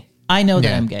I'm gay. I know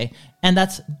that I'm gay, and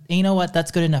that's, you know what,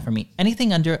 that's good enough for me.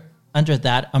 Anything under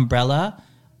that umbrella,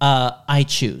 I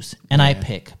choose and I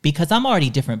pick, because I'm already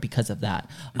different because of that.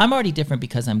 I'm already different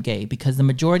because I'm gay, because the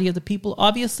majority of the people,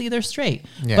 obviously, they're straight,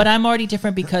 but I'm already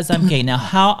different because I'm gay. Now,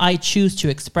 how I choose to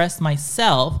express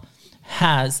myself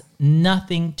has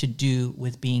nothing to do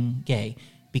with being gay,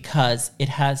 because it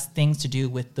has things to do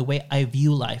with the way I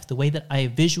view life, the way that I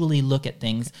visually look at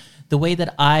things, the way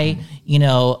that I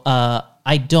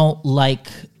don't like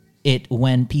it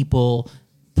when people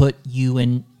put you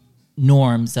in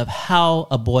norms of how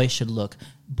a boy should look.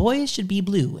 boys should be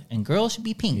blue and girls should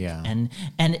be pink. Yeah. And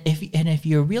if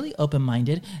you're really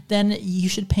open-minded, then you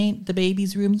should paint the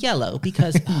baby's room yellow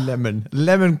because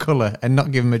lemon color and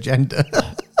not give them a gender.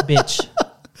 bitch.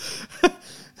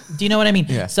 Do you know what I mean?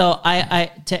 Yeah. So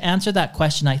I to answer that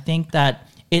question, I think that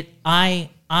I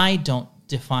don't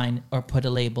define or put a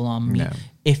label on me. No.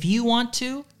 If you want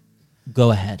to,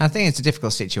 go ahead. I think it's a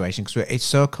difficult situation because it's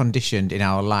so conditioned in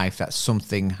our life that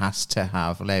something has to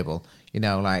have a label. You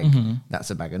know, like that's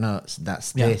a bag of nuts,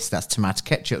 that's this, that's tomato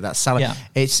ketchup, that's salad. Yeah.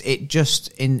 It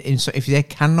just so if they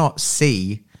cannot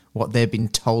see what they've been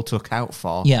told to look out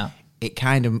for,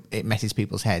 it messes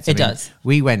people's heads. It does.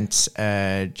 We went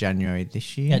January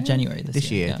this year. Yeah, January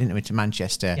this year, yeah. Didn't we, to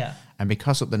Manchester? Yeah. And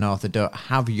because up the north they don't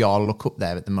have your look up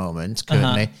there at the moment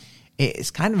currently.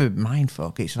 It's kind of a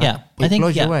mindfuck. It's like, it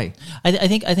blows you away. I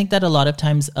think that a lot of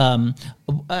times, a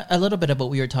little bit of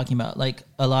what we were talking about, like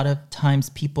a lot of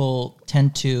times people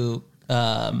tend to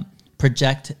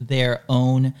project their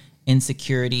own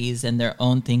insecurities and their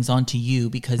own things onto you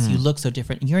because you look so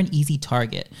different. You're an easy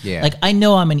target. Yeah. Like I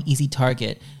know I'm an easy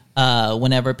target.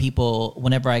 Whenever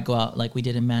I go out, like we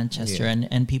did in Manchester,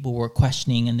 and people were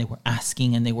questioning and they were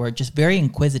asking and they were just very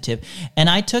inquisitive, and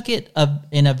I took it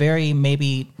in a very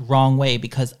maybe wrong way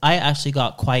because I actually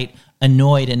got quite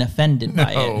annoyed and offended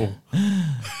by it.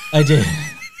 I did.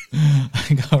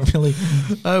 I got really.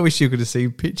 I wish you could have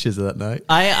seen pictures of that night.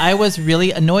 I was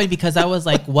really annoyed because I was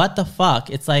like, "What the fuck?"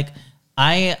 It's like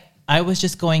I was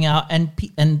just going out and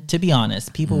to be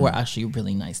honest, people were actually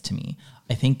really nice to me.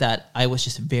 I think that I was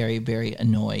just very, very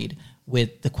annoyed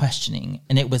with the questioning.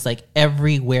 And it was like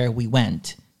everywhere we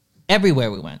went.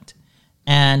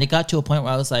 And it got to a point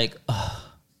where I was like,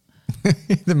 oh.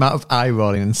 The amount of eye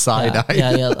rolling and side eye.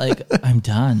 Yeah, like I'm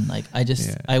done. Like I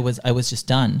was just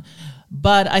done.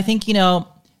 But I think,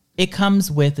 it comes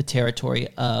with the territory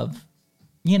of,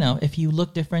 if you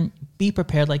look different, be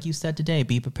prepared, like you said today,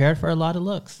 be prepared for a lot of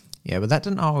looks. Yeah, but that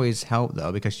doesn't always help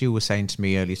though, because you were saying to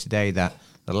me earlier today that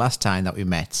the last time that we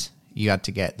met, you had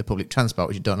to get the public transport,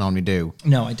 which you don't normally do.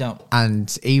 No, I don't.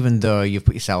 And even though you've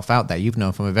put yourself out there, you've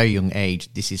known from a very young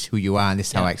age, this is who you are and this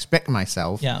is how I expect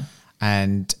myself. Yeah.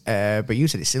 And but you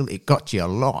said it got you a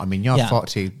lot. I mean, you're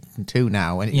 42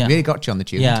 now, and it really got you on the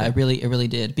tube. Yeah, it really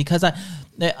did, because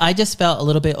I just felt a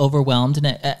little bit overwhelmed,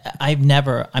 and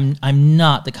I'm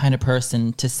not the kind of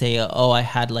person to say, oh, I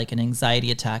had like an anxiety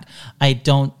attack. I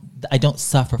don't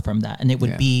suffer from that, and it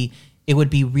would be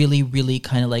really, really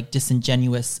kind of like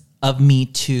disingenuous of me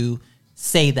to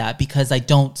say that, because I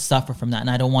don't suffer from that,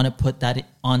 and I don't want to put that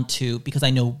onto, because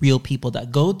I know real people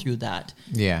that go through that.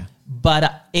 Yeah.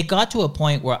 But it got to a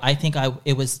point where I think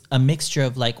it was a mixture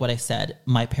of, like what I said,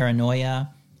 my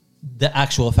paranoia, the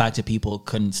actual fact that people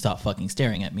couldn't stop fucking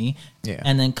staring at me. Yeah.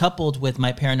 And then coupled with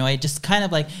my paranoia, just kind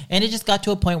of like, and it just got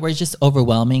to a point where it's just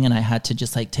overwhelming, and I had to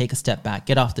just like take a step back,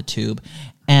 get off the tube,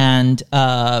 and,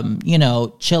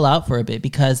 chill out for a bit,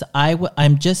 because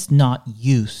I'm just not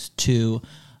used to,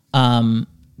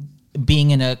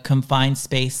 being in a confined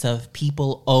space of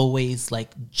people always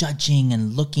like judging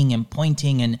and looking and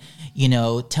pointing and,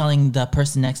 telling the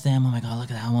person next to them, oh my God,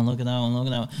 look at that one, look at that one, look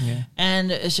at that one. Yeah.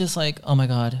 And it's just like, oh my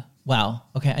God, wow.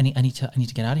 Okay. I need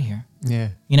to get out of here. Yeah.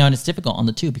 And it's difficult on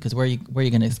the tube, because where are you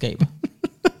going to escape?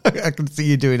 I can see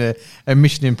you doing a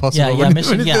Mission Impossible.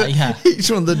 Yeah. Each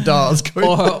one of the doors going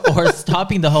or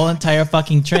stopping the whole entire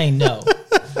fucking train. No.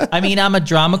 I mean, I'm a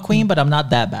drama queen, but I'm not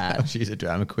that bad. Oh, she's a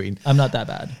drama queen. I'm not that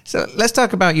bad. So let's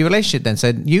talk about your relationship then.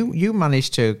 So you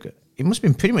managed to, it must have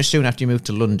been pretty much soon after you moved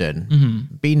to London,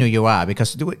 being who you are,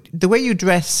 because the way you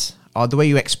dress or the way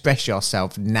you express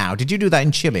yourself now, did you do that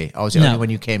in Chile, or was it only when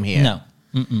you came here? No.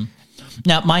 Mm-mm.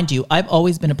 Now, mind you, I've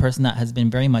always been a person that has been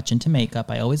very much into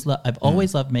makeup. I've always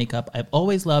loved makeup. I've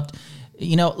always loved,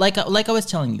 like I was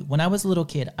telling you, when I was a little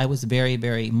kid, I was very,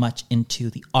 very much into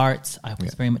the arts. I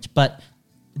was very much, but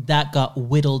that got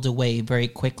whittled away very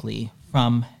quickly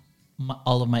from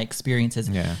all of my experiences.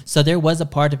 Yeah. So there was a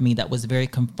part of me that was very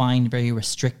confined, very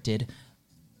restricted,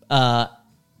 but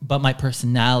my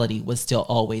personality was still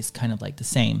always kind of like the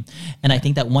same. And I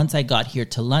think that once I got here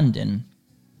to London,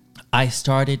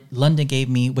 London gave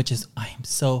me, I am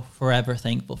so forever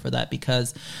thankful for that,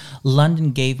 because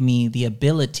London gave me the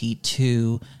ability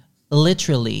to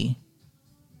literally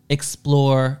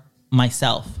explore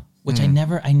myself, which I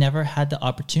never had the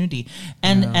opportunity.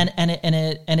 And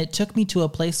it took me to a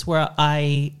place where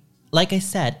like I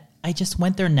said, I just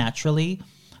went there naturally.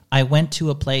 I went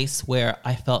to a place where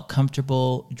I felt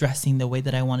comfortable dressing the way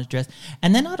that I wanted to dress.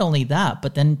 And then not only that,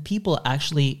 but then people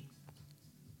actually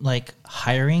like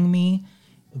hiring me,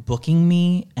 booking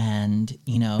me, and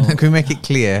Can we make it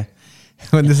clear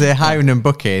When they say hiring and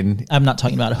booking, I'm not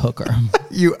talking about a hooker.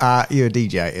 you're a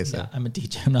DJ, is it? I'm a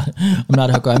DJ. I'm not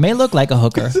a hooker. I may look like a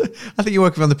hooker. I think you're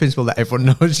working on the principle that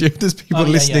everyone knows you. There's people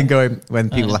listening going, when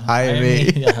people hire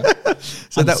me. Yeah.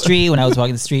 So on the street, when I was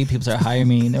walking the street, people started hiring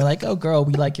me. And they're like, oh, girl,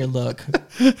 we like your look.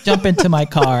 Jump into my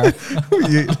car.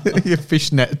 Your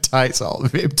fishnet tights all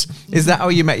ripped. Is that how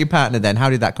you met your partner then? How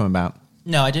did that come about?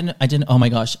 No, I didn't. Oh, my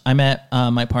gosh. I met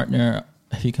my partner,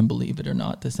 if you can believe it or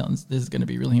not. This is going to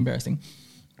be really embarrassing.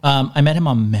 I met him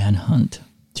on Manhunt.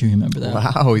 Do you remember that?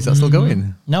 Wow, is that still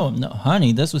going? No,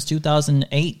 honey, this was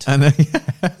 2008. I know.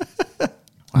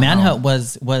 Wow. Manhunt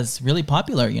was really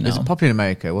popular, you know. It was popular in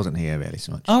America. It wasn't here really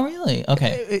so much. Oh, really?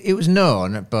 Okay. It was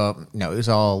known, but no, it was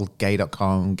all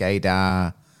gay.com,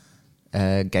 gaydar,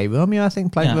 Gay Romeo, I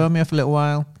think, played Romeo for a little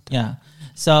while. Yeah.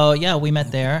 So, yeah, we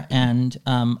met there, and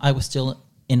I was still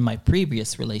in my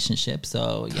previous relationship,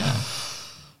 so, yeah.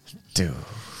 Dude.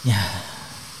 Yeah.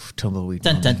 Tumbleweed.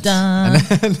 Dun, dun, dun.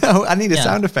 No, I need a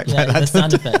sound effect like that. The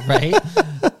sound effect, right?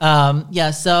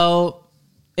 So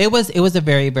it was a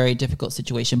very, very difficult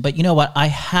situation. But you know what? I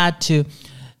had to,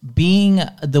 being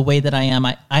the way that I am,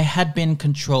 I had been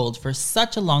controlled for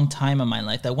such a long time in my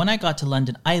life that when I got to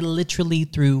London, I literally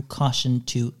threw caution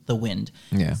to the wind.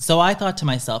 Yeah. So I thought to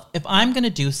myself, if I'm going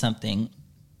to do something,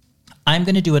 I'm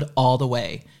going to do it all the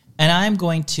way. And I'm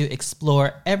going to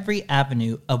explore every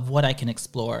avenue of what I can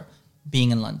explore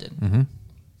being in London. Mm-hmm.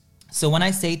 So when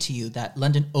I say to you that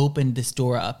London opened this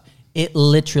door up, it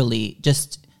literally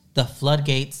just the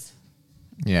floodgates.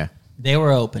 Yeah. They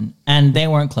were open and they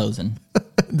weren't closing.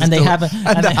 And they haven't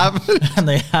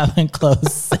closed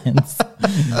since.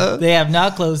 They have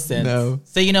not closed since. No.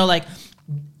 So, you know, like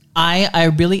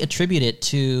I really attribute it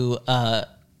to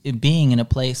being in a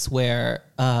place where,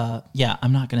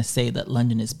 I'm not going to say that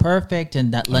London is perfect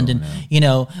and that London,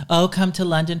 come to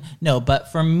London. No,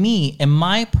 but for me, in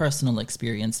my personal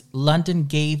experience, London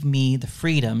gave me the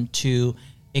freedom to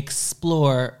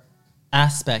explore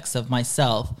aspects of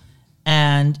myself.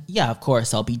 And yeah, of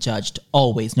course, I'll be judged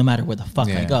always, no matter where the fuck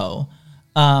I go.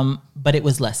 But it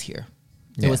was less here.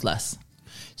 It was less.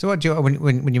 So what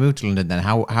when you moved to London then,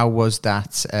 how was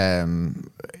that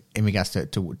in regards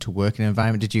to working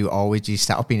environment? Did you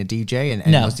start off being a DJ and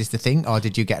no. Was this the thing, or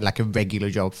did you get like a regular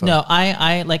job for No,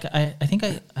 I think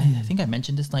I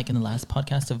mentioned this like in the last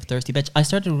podcast of Thirsty Bitch. I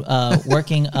started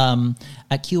working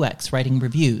at QX writing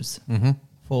reviews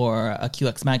for a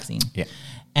QX magazine. Yeah.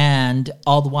 And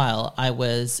all the while I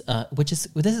was,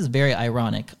 this is very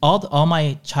ironic. All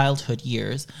my childhood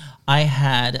years, I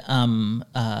had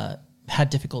had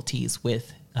difficulties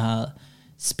with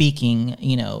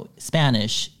speaking,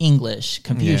 Spanish, English,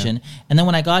 confusion. Yeah. And then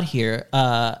when I got here,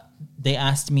 they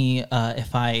asked me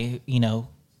if I,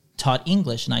 taught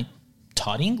English, and I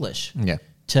taught English. Yeah.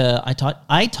 I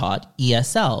taught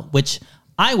ESL, which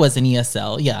I was in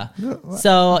ESL, yeah.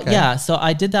 So, okay. So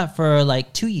I did that for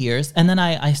like 2 years. And then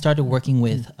I started working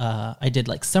with, I did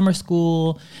like summer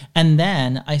school. And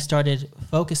then I started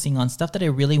focusing on stuff that I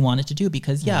really wanted to do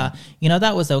because,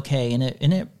 that was okay. And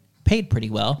it paid pretty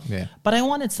well. Yeah. But I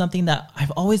wanted something that I've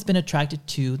always been attracted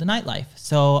to, the nightlife.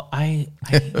 So I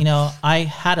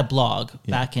had a blog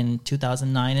back in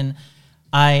 2009, and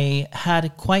I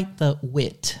had quite the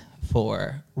wit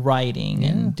for writing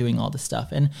and doing all this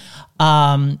stuff. And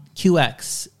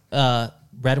QX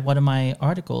read one of my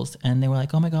articles, and they were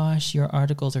like, oh my gosh, your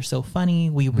articles are so funny.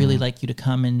 We really like you to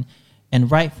come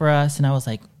and write for us. And I was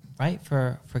like, write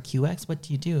for QX? What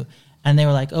do you do? And they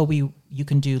were like, oh, you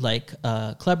can do like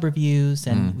club reviews,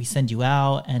 and we send you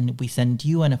out, and we send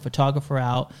you and a photographer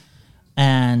out.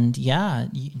 And you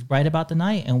write about the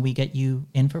night, and we get you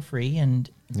in for free. And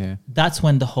that's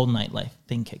when the whole nightlife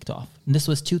thing kicked off. And this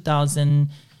was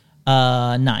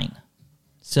 2009.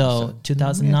 So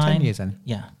 2009. 10 years then.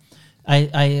 Yeah.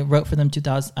 I wrote for them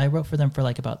I wrote for them for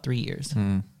like about 3 years.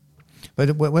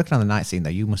 But working on the night scene, though,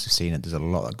 you must have seen it. There's a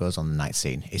lot that goes on the night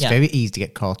scene. It's very easy to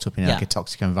get caught up in like a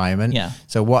toxic environment. Yeah.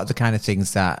 So what are the kind of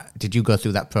things did you go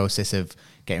through that process of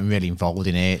getting really involved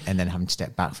in it and then having to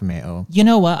step back from it? Or you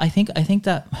know what? I think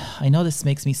that, I know this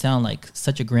makes me sound like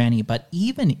such a granny, but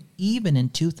even in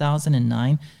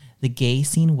 2009, the gay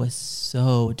scene was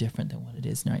so different than what it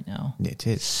is right now. It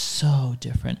is so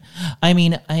different. I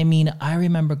mean, I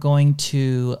remember going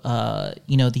to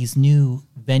these new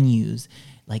venues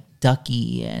like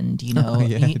Ducky and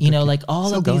like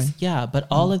all of these, but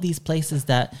all of these places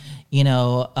that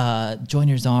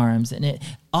Joiner's Arms and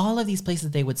all of these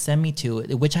places they would send me to,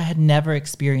 which I had never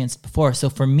experienced before. So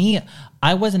for me,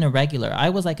 I wasn't a regular.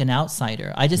 I was like an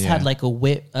outsider. I just had like a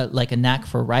wit, like a knack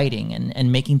for writing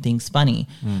and making things funny.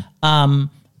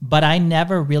 But I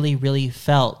never really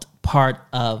felt part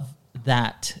of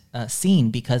that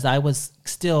scene because I was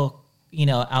still,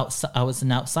 I was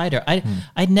an outsider.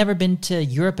 I'd never been to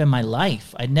Europe in my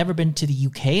life. I'd never been to the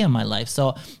UK in my life.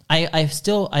 So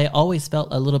I always felt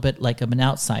a little bit like I'm an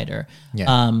outsider.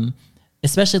 Yeah.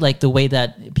 Especially like the way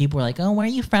that people were like, oh, where are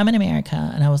you from in America?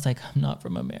 And I was like, I'm not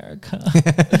from America.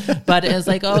 But it was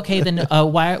like, oh, okay, then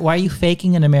why are you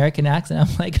faking an American accent?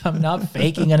 I'm like, I'm not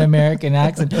faking an American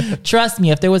accent. Trust me,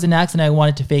 if there was an accent I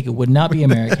wanted to fake, it would not be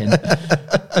American.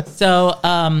 So,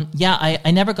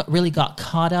 I never really got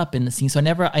caught up in the scene. So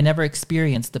I never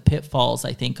experienced the pitfalls,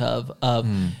 I think, of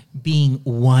being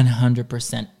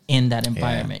 100% in that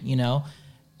environment,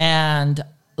 And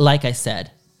like I said,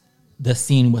 the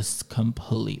scene was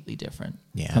completely different.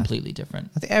 Yeah. Completely different.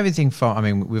 I think everything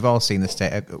we've all seen the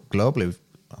state globally,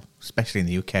 especially in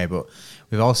the UK, but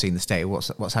we've all seen the state of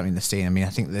what's happening in the scene. I mean, I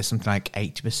think there's something like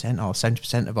 80% or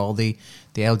 70% of all the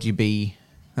LGBT.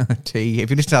 If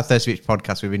you listen to our Third Speech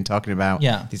podcast, we've been talking about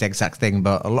this exact thing,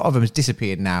 but a lot of them has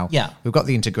disappeared now. Yeah. We've got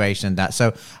the integration and that.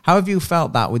 So how have you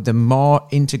felt that with the more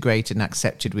integrated and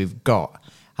accepted we've got?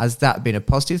 Has that been a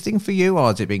positive thing for you, or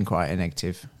has it been quite a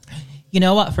negative? You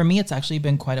know what? For me, it's actually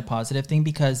been quite a positive thing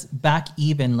because back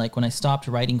even like when I stopped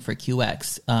writing for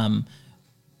QX,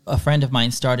 a friend of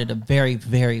mine started a very,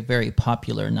 very, very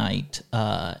popular night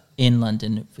in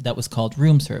London that was called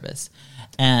Room Service.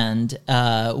 And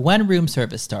when Room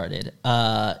Service started,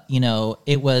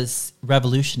 it was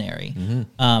revolutionary.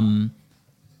 Mm-hmm.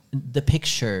 The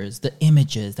pictures, the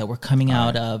images that were coming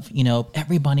out of,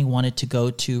 everybody wanted to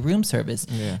go to Room Service.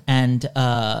 Yeah. And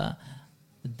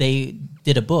they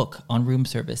did a book on room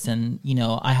service, and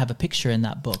I have a picture in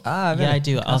that book. Really? Yeah, I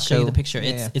do. I'll show you the picture.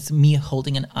 It's me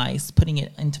holding an ice, putting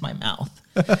it into my mouth.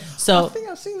 So I think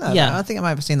I've seen that. Yeah, I think I might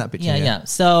have seen that picture. Yeah.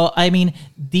 So I mean,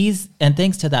 and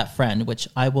thanks to that friend, which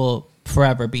I will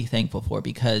forever be thankful for,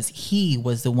 because he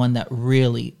was the one that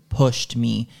really pushed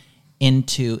me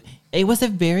into. It was a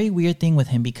very weird thing with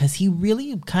him because he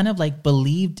really kind of like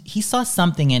believed, he saw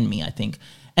something in me, I think.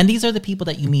 And these are the people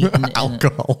that you meet in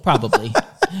alcohol. Probably.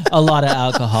 A lot of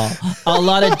alcohol. A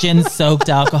lot of gin-soaked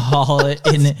alcohol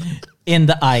in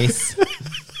the ice.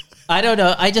 I don't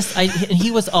know. And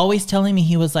he was always telling me,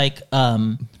 he was like,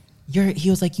 you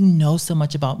know so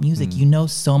much about music. You know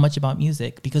so much about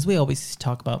music, because we always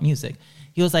talk about music.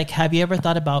 He was like, have you ever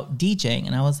thought about DJing?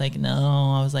 And I was like,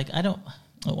 no. I was like,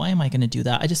 why am I going to do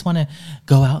that? I just want to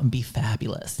go out and be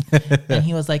fabulous. And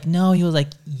he was like, no. He was like,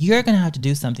 you're going to have to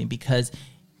do something because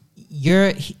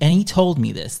and he told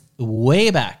me this way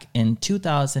back in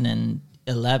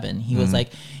 2011. He was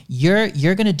like, you're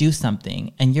going to do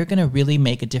something and you're going to really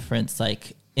make a difference.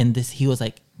 Like in this, he was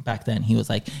like, back then, he was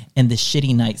like, in the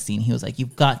shitty night scene, he was like,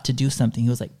 you've got to do something. He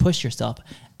was like, push yourself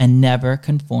and never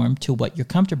conform to what you're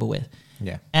comfortable with.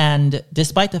 Yeah. And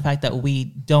despite the fact that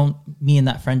me and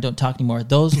that friend don't talk anymore,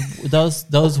 those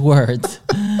words,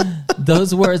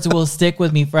 those words will stick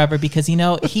with me forever, because,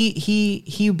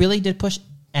 he really did push.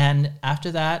 And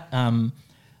after that,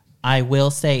 I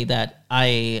will say that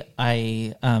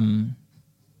I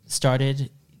started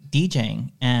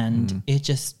DJing, and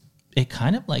it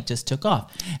kind of like just took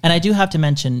off. And I do have to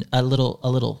mention a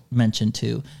little mention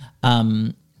too.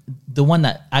 The one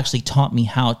that actually taught me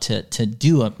how to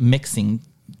do a mixing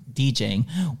DJing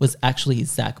was actually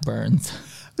Zach Burns.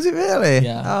 Was it really?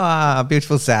 Yeah. Oh,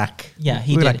 beautiful Zach. Yeah,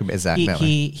 he we did. Like a bit of Zach,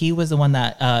 he was the one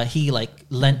that he like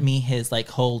lent me his like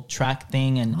whole track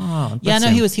thing, and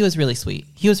he was really sweet.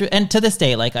 He was, and to this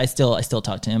day, like I still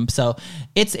talk to him. So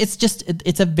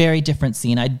it's a very different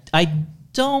scene. I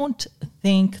don't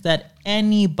think that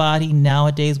anybody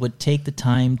nowadays would take the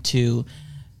time to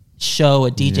show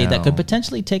a DJ that could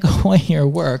potentially take away your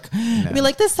work. I mean,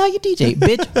 like, this is how you DJ,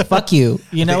 bitch. Fuck you.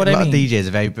 You know what I mean? A lot of DJs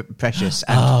are very precious.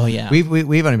 And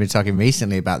we've only been talking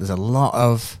recently about there's a lot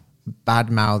of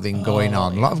bad mouthing going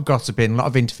on, a lot of gossiping, a lot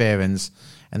of interference,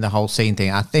 and the whole scene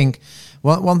thing. I think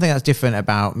one thing that's different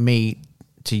about me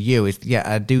to you is,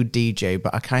 I do DJ,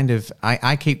 but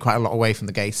I keep quite a lot away from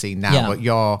the gay scene now. But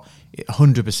you're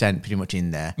 100% pretty much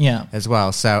in there as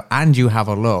well. So, and you have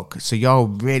a look, so you're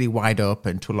really wide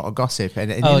open to a lot of gossip,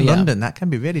 and in London that can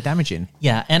be really damaging.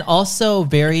 Yeah, and also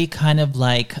very kind of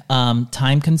like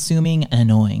time consuming and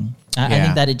annoying. I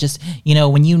think that it just,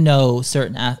 when you know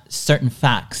certain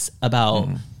facts about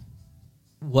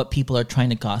what people are trying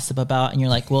to gossip about, and you're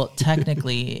like, well,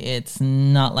 technically it's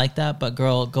not like that, but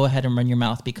girl, go ahead and run your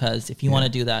mouth, because if you want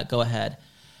to do that, go ahead.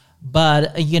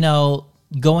 But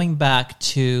going back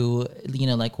to,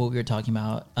 like what we were talking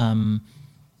about,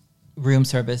 room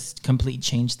service completely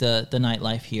changed the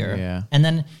nightlife here. Yeah. And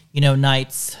then,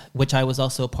 nights, which I was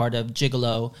also a part of,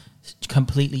 Gigolo,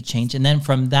 completely changed. And then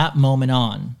from that moment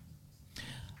on,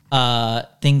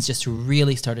 things just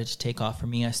really started to take off for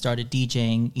me. I started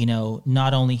DJing,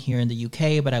 not only here in the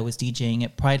UK, but I was DJing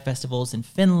at Pride festivals in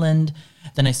Finland.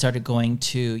 Then I started going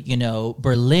to,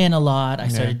 Berlin a lot. I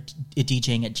started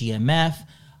DJing at GMF.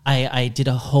 I did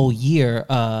a whole year,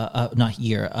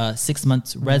 6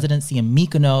 months residency in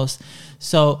Mykonos.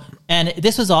 So, and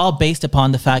this was all based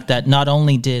upon the fact that not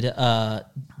only did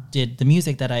the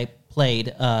music that I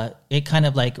played, it kind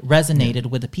of like resonated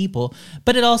with the people,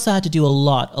 but it also had to do a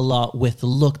lot with the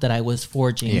look that I was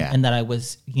forging and that I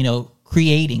was,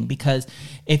 creating. Because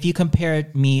if you compare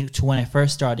me to when I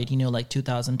first started, like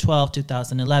 2012,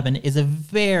 2011 is a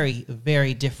very,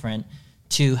 very different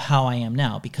to how I am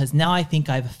now, because now I think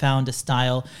I've found a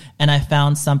style and I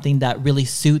found something that really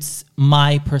suits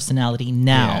my personality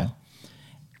now.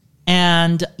 Yeah.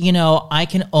 And, I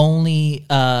can only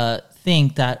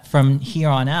think that from here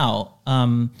on out,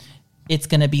 it's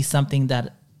going to be something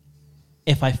that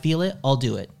if I feel it, I'll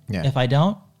do it. Yeah. If I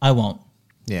don't, I won't.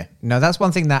 Yeah. No, that's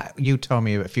one thing that you told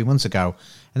me a few months ago,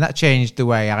 and that changed the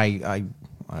way I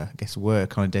guess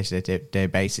work on a day-to-day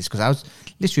basis, because I was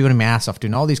literally running my ass off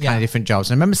doing all these kind of different jobs.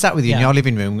 And I remember sat with you in your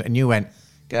living room and you went,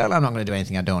 girl, I'm not going to do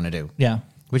anything I don't want to do. Yeah.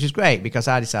 Which is great, because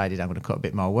I decided I'm going to cut a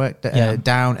bit more work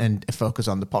down and focus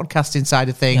on the podcasting side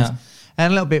of things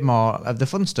and a little bit more of the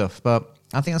fun stuff. But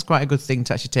I think that's quite a good thing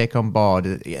to actually take on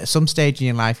board. At some stage in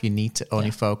your life, you need to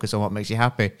only focus on what makes you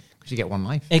happy, because you get one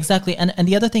life. Exactly. And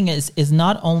the other thing is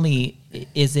not only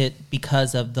is it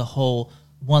because of the whole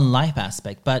one life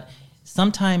aspect, but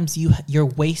sometimes you're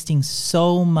wasting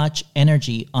so much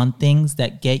energy on things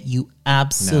that get you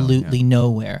absolutely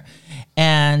nowhere.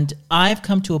 And I've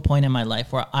come to a point in my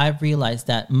life where I've realized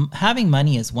that having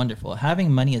money is wonderful.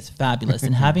 Having money is fabulous.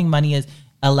 And having money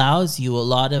allows you a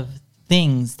lot of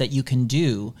things that you can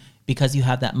do because you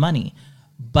have that money.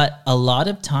 But a lot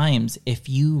of times, if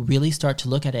you really start to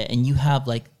look at it and you have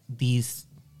like these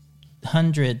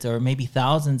hundreds or maybe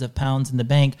thousands of pounds in the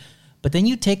bank, but then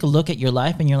you take a look at your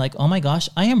life and you're like, oh my gosh,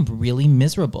 I am really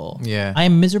miserable. Yeah. I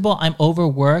am miserable. I'm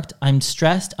overworked. I'm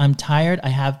stressed. I'm tired. I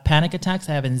have panic attacks.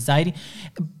 I have anxiety.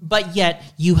 But yet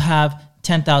you have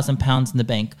 10,000 pounds in the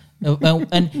bank.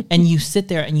 and you sit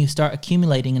there and you start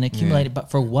accumulating and accumulating,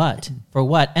 but for what? For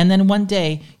what? And then one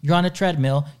day you're on a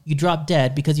treadmill, you drop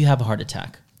dead because you have a heart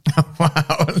attack.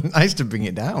 Wow, nice to bring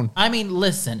it down. I mean,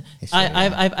 listen,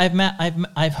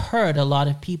 I've heard a lot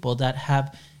of people that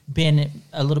have been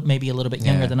maybe a little bit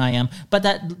younger than I am, but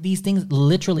that these things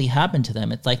literally happen to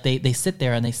them. It's like they sit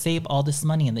there and they save all this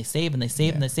money and they save and they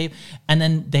save and they save, and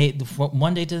then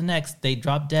one day to the next they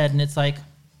drop dead, and it's like,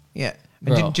 Do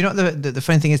you know what the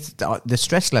funny thing is? The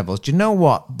stress levels. Do you know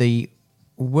what the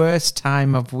worst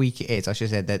time of week it is? I should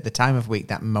say the time of week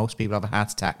that most people have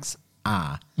heart attacks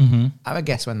are. Mm-hmm. Have a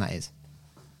guess when that is.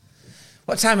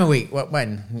 What time of week?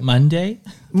 When? Monday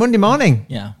morning.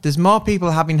 Yeah. There's more people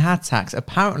having heart attacks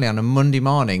apparently on a Monday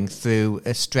morning through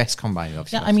a stress combined.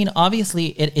 Obviously. Yeah, I mean, obviously,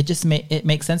 it just it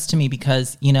makes sense to me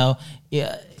because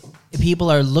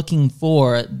people are looking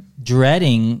for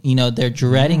dreading. They're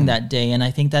dreading that day, and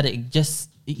I think that it just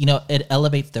it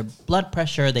elevates their blood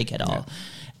pressure. They get all,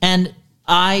 and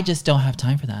I just don't have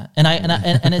time for that. And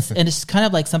it's kind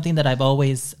of like something that I've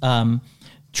always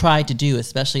tried to do,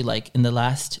 especially like in the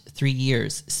last 3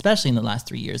 years.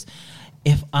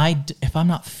 If I'm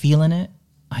not feeling it,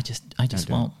 I just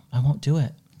won't. I won't do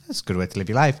it. That's a good way to live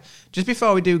your life. Just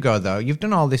before we do go, though, you've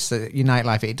done all this, your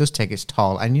nightlife, it does take its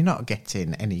toll, and you're not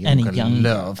getting any younger.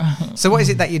 Love. So what is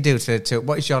it that you do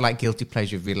what is your like guilty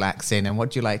pleasure of relaxing, and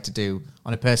what do you like to do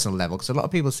on a personal level? Because a lot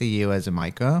of people see you as a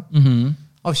Michael. Mm-hmm.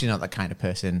 Obviously not that kind of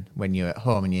person when you're at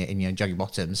home and you're in your joggy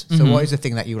bottoms. So what is the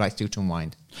thing that you like to do to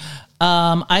unwind?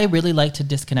 I really like to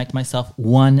disconnect myself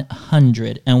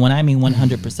 100. And when I mean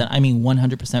 100%, I mean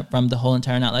 100% from the whole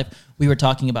entire nightlife. We were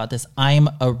talking about this. I'm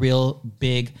a real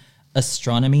big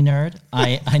astronomy nerd.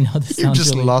 I know this sounds You've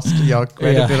just lost your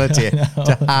credibility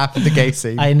to half of the gay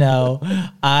scene. I know.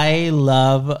 I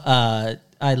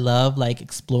love like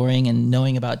exploring and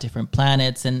knowing about different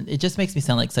planets, and it just makes me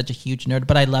sound like such a huge nerd,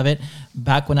 but I love it.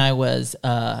 Back when I was,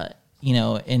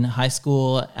 in high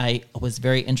school, I was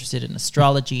very interested in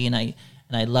astrology, and I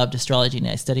loved astrology, and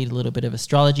I studied a little bit of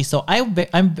astrology. So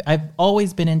I've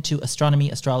always been into astronomy,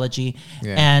 astrology,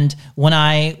 and when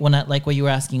I like what you were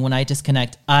asking, when I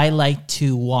disconnect, I like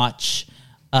to watch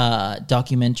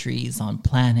documentaries on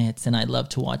planets, and I love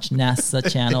to watch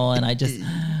NASA channel, and I just.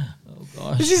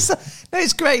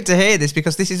 It's great to hear this,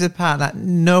 because this is a part that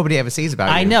nobody ever sees about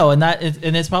you. I know, and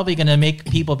it's probably going to make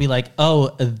people be like, "Oh,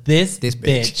 this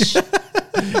bitch."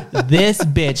 this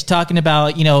bitch talking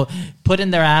about,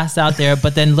 putting their ass out there,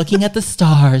 but then looking at the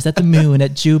stars, at the moon,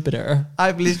 at Jupiter.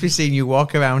 I've literally seen you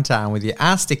walk around town with your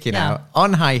ass sticking out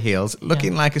on high heels,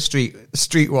 looking like a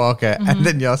streetwalker, and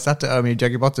then you're sat at home in your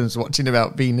joggy bottoms watching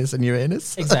about Venus and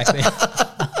Uranus. Exactly.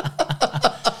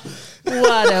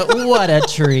 What a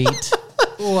treat.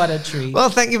 What a treat. Well,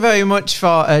 thank you very much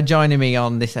for joining me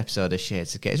on this episode of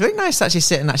Shades of Gay. It's really nice to actually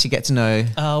sit and actually get to know.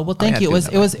 Well, thank you.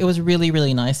 It was really,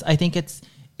 really nice. I think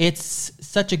it's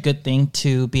such a good thing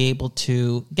to be able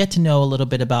to get to know a little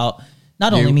bit about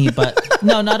not only me,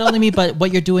 but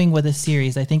what you're doing with this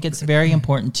series. I think it's very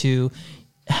important to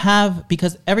have,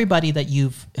 because everybody that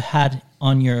you've had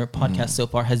on your podcast so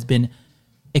far has been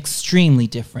extremely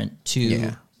different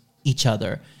to each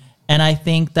other. And I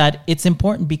think that it's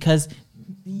important because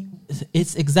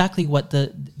it's exactly what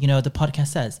the podcast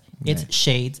says. It's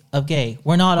shades of gay.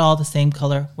 We're not all the same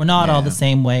color. We're not all the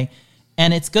same way.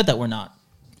 And it's good that we're not.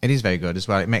 It is very good as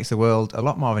well. It makes the world a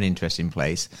lot more of an interesting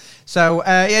place. So,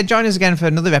 join us again for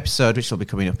another episode, which will be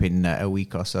coming up in a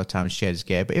week or so, time Shades of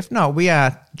Gay. But if not, we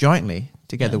are jointly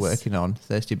together working on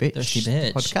Thirsty Bitch.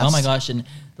 Podcast. Oh my gosh. And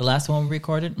the last one we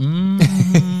recorded.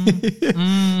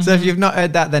 So if you've not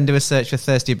heard that, then do a search for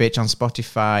Thirsty Bitch on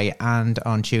Spotify and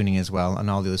on Tuning as well, and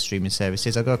all the other streaming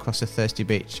services. I'll go across to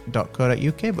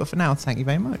thirstybitch.co.uk. But for now, thank you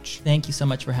very much. Thank you so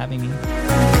much for having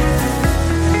me.